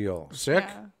big deal. Sick?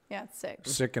 Yeah, it's sick.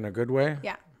 Sick in a good way?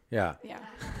 Yeah. Yeah. Yeah.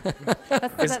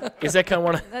 Is that kind of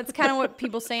one of... That's kind of what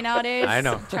people say nowadays. I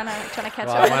know. Trying to catch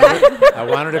Well, up. I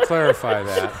wanted to clarify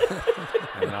that.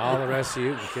 And all the rest of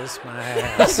you can kiss my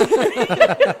ass.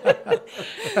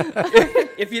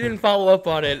 If you didn't follow up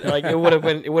on it, like it would have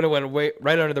went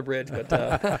right under the bridge, but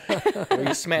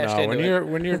you smashed into it.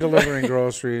 When you're delivering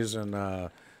groceries and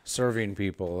serving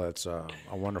people, that's a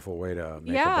wonderful way to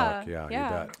make a buck. Yeah, you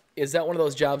bet. Is that one of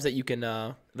those jobs that you can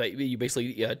that you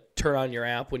basically turn on your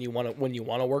app when you want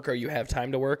to work, or you have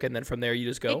time to work, and then from there you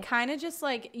just go? It kind of just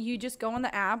like you just go on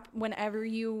the app whenever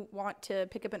you want to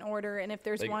pick up an order, and if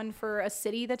there's one for a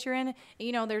city that you're in,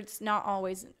 there's not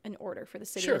always an order for the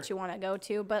city that you want to go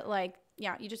to, but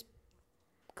you just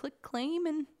click claim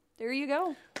and there you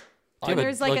go.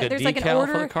 There's like an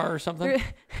order for the car or something.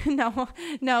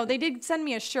 No, they did send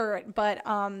me a shirt, but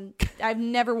I've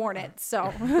never worn it.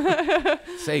 So,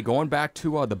 Say, going back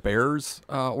to the Bears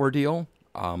ordeal,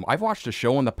 I've watched a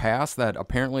show in the past that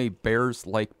apparently bears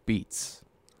like beets.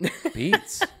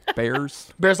 Beets.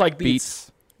 Bears like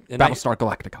beets. Battlestar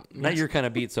Galactica. Not your kind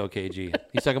of beets, OKG.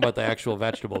 He's talking about the actual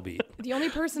vegetable beet. The only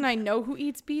person I know who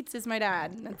eats beets is my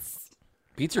dad.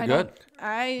 Beets are good.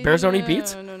 Bears don't eat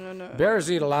beets? No. Bears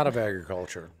eat a lot of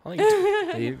agriculture. Dwight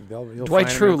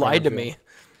Schrute lied to me.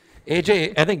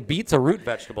 AJ, I think beets a root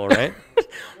vegetable, right?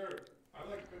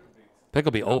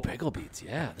 Pickle beet. Oh, pickle beets.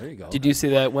 Yeah, there you go. Did you see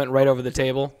that went right over the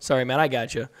table? Sorry, man, I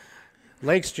got you.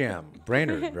 Lakes Jam,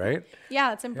 Brainerd, right?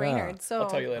 Yeah, it's in Brainerd. Yeah. So I'll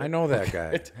tell you later. I know that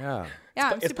guy. Yeah.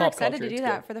 Yeah, I'm super excited to do It's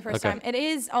that good. for the first time. It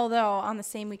is, although, on the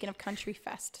same weekend of Country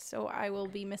Fest, so I will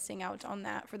be missing out on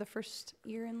that for the first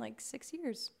year in like 6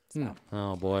 years. So.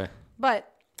 Oh boy. But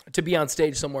to be on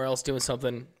stage somewhere else doing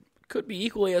something could be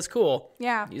equally as cool.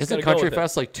 Yeah. Isn't Country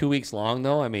Fest like 2 weeks long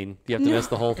though? I mean, you have to miss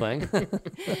the whole thing.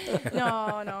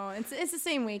 No, it's the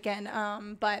same weekend.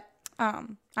 But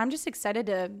I'm just excited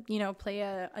to play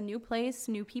a new place,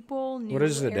 new people, new What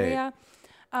is the area.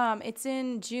 It's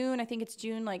in June. I think it's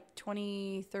June like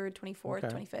 23rd,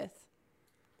 24th, 25th.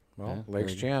 Well,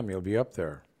 Lakes Jam, you'll be up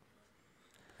there.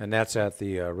 And that's at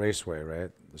the raceway, right?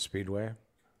 The Speedway?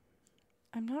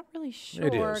 I'm not really sure.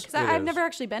 It is. Because I've never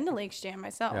actually been to Lakes Jam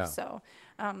myself. Yeah. So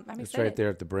I'm excited. It's right there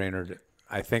at the Brainerd.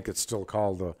 I think it's still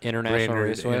called the International Brainerd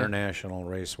Raceway? International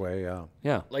Raceway, yeah.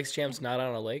 Yeah. Lakes Jam's not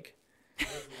on a lake.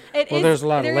 There's a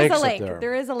lot of lakes up there.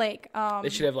 There is a lake. They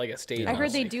should have like a state. I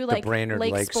heard they do like Brainerd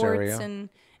lake Lakes sports area.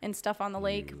 and stuff on the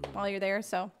lake while you're there.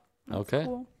 So that's Okay.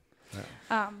 cool.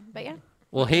 But yeah.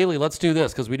 Well, Haley, let's do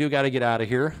this because we do got to get out of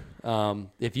here.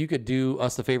 If you could do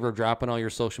us the favor of dropping all your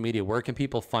social media, where can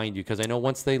people find you? Because I know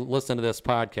once they listen to this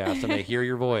podcast and they hear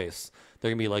your voice, they're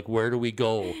going to be like, where do we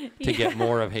go to get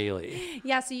more of Haley?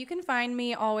 Yeah, so you can find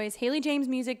me always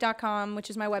HaleyJamesMusic.com, which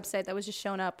is my website that was just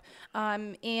shown up.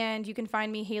 And you can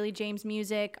find me Haley James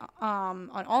Music on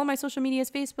all of my social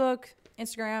medias, Facebook,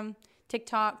 Instagram,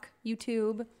 TikTok,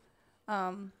 YouTube.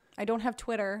 I don't have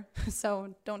Twitter,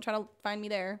 so don't try to find me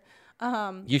there.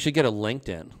 You should get a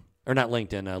LinkedIn, or not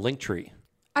LinkedIn, a Linktree.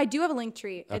 I do have a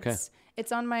Linktree. Okay.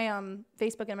 It's on my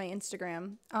Facebook and my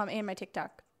Instagram and my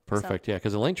TikTok. Perfect, yeah,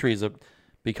 because the Linktree is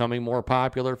becoming more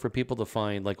popular for people to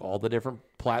find like all the different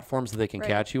platforms that they can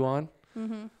catch you on.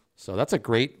 Mm-hmm. So that's a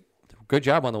good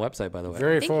job on the website, by the way.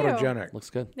 Very Thank photogenic. Looks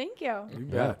good. Thank you. You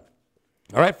bet.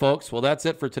 All right, folks. Well, that's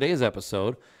it for today's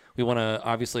episode. We want to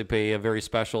obviously pay a very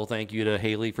special thank you to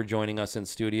Haley for joining us in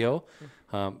studio.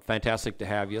 Fantastic to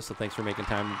have you. So thanks for making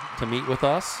time to meet with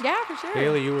us. Yeah, for sure.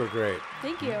 Haley, you were great.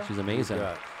 Thank you. She's amazing. You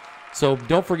bet. So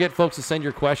don't forget, folks, to send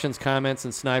your questions, comments,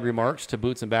 and snide remarks to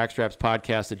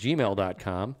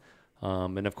bootsandbackstrapspodcast@gmail.com.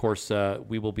 And, of course,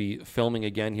 we will be filming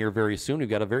again here very soon. We've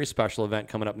got a very special event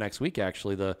coming up next week,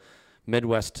 actually, the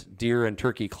Midwest Deer and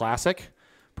Turkey Classic.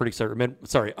 Pretty excited.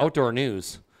 Outdoor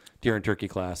News Deer and Turkey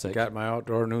Classic. Got my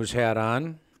outdoor news hat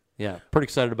on. Yeah, pretty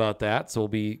excited about that. So we'll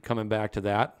be coming back to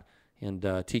that. And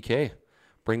TK,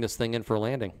 bring this thing in for a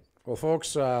landing. Well,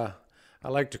 folks, I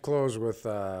like to close with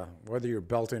whether you're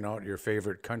belting out your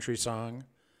favorite country song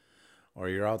or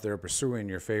you're out there pursuing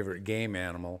your favorite game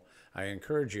animal, I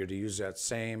encourage you to use that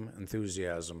same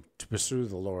enthusiasm to pursue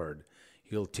the Lord.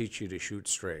 He'll teach you to shoot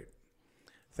straight.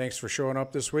 Thanks for showing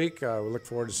up this week. We look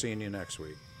forward to seeing you next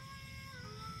week.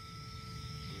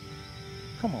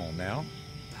 Come on now.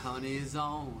 The hunt is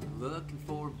on, looking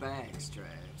for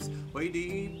backstraps, way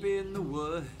deep in the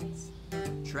woods,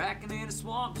 tracking in a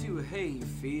swamp to a hay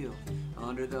field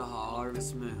under the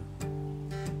harvest moon.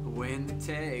 When the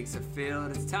tags are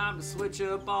filled, it's time to switch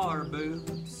up our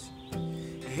boots.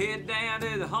 Head down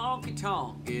to the honky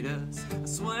tonk, get us a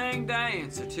swing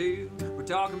dance or two. We're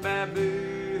talking about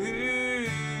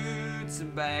boots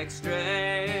and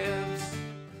backstraps.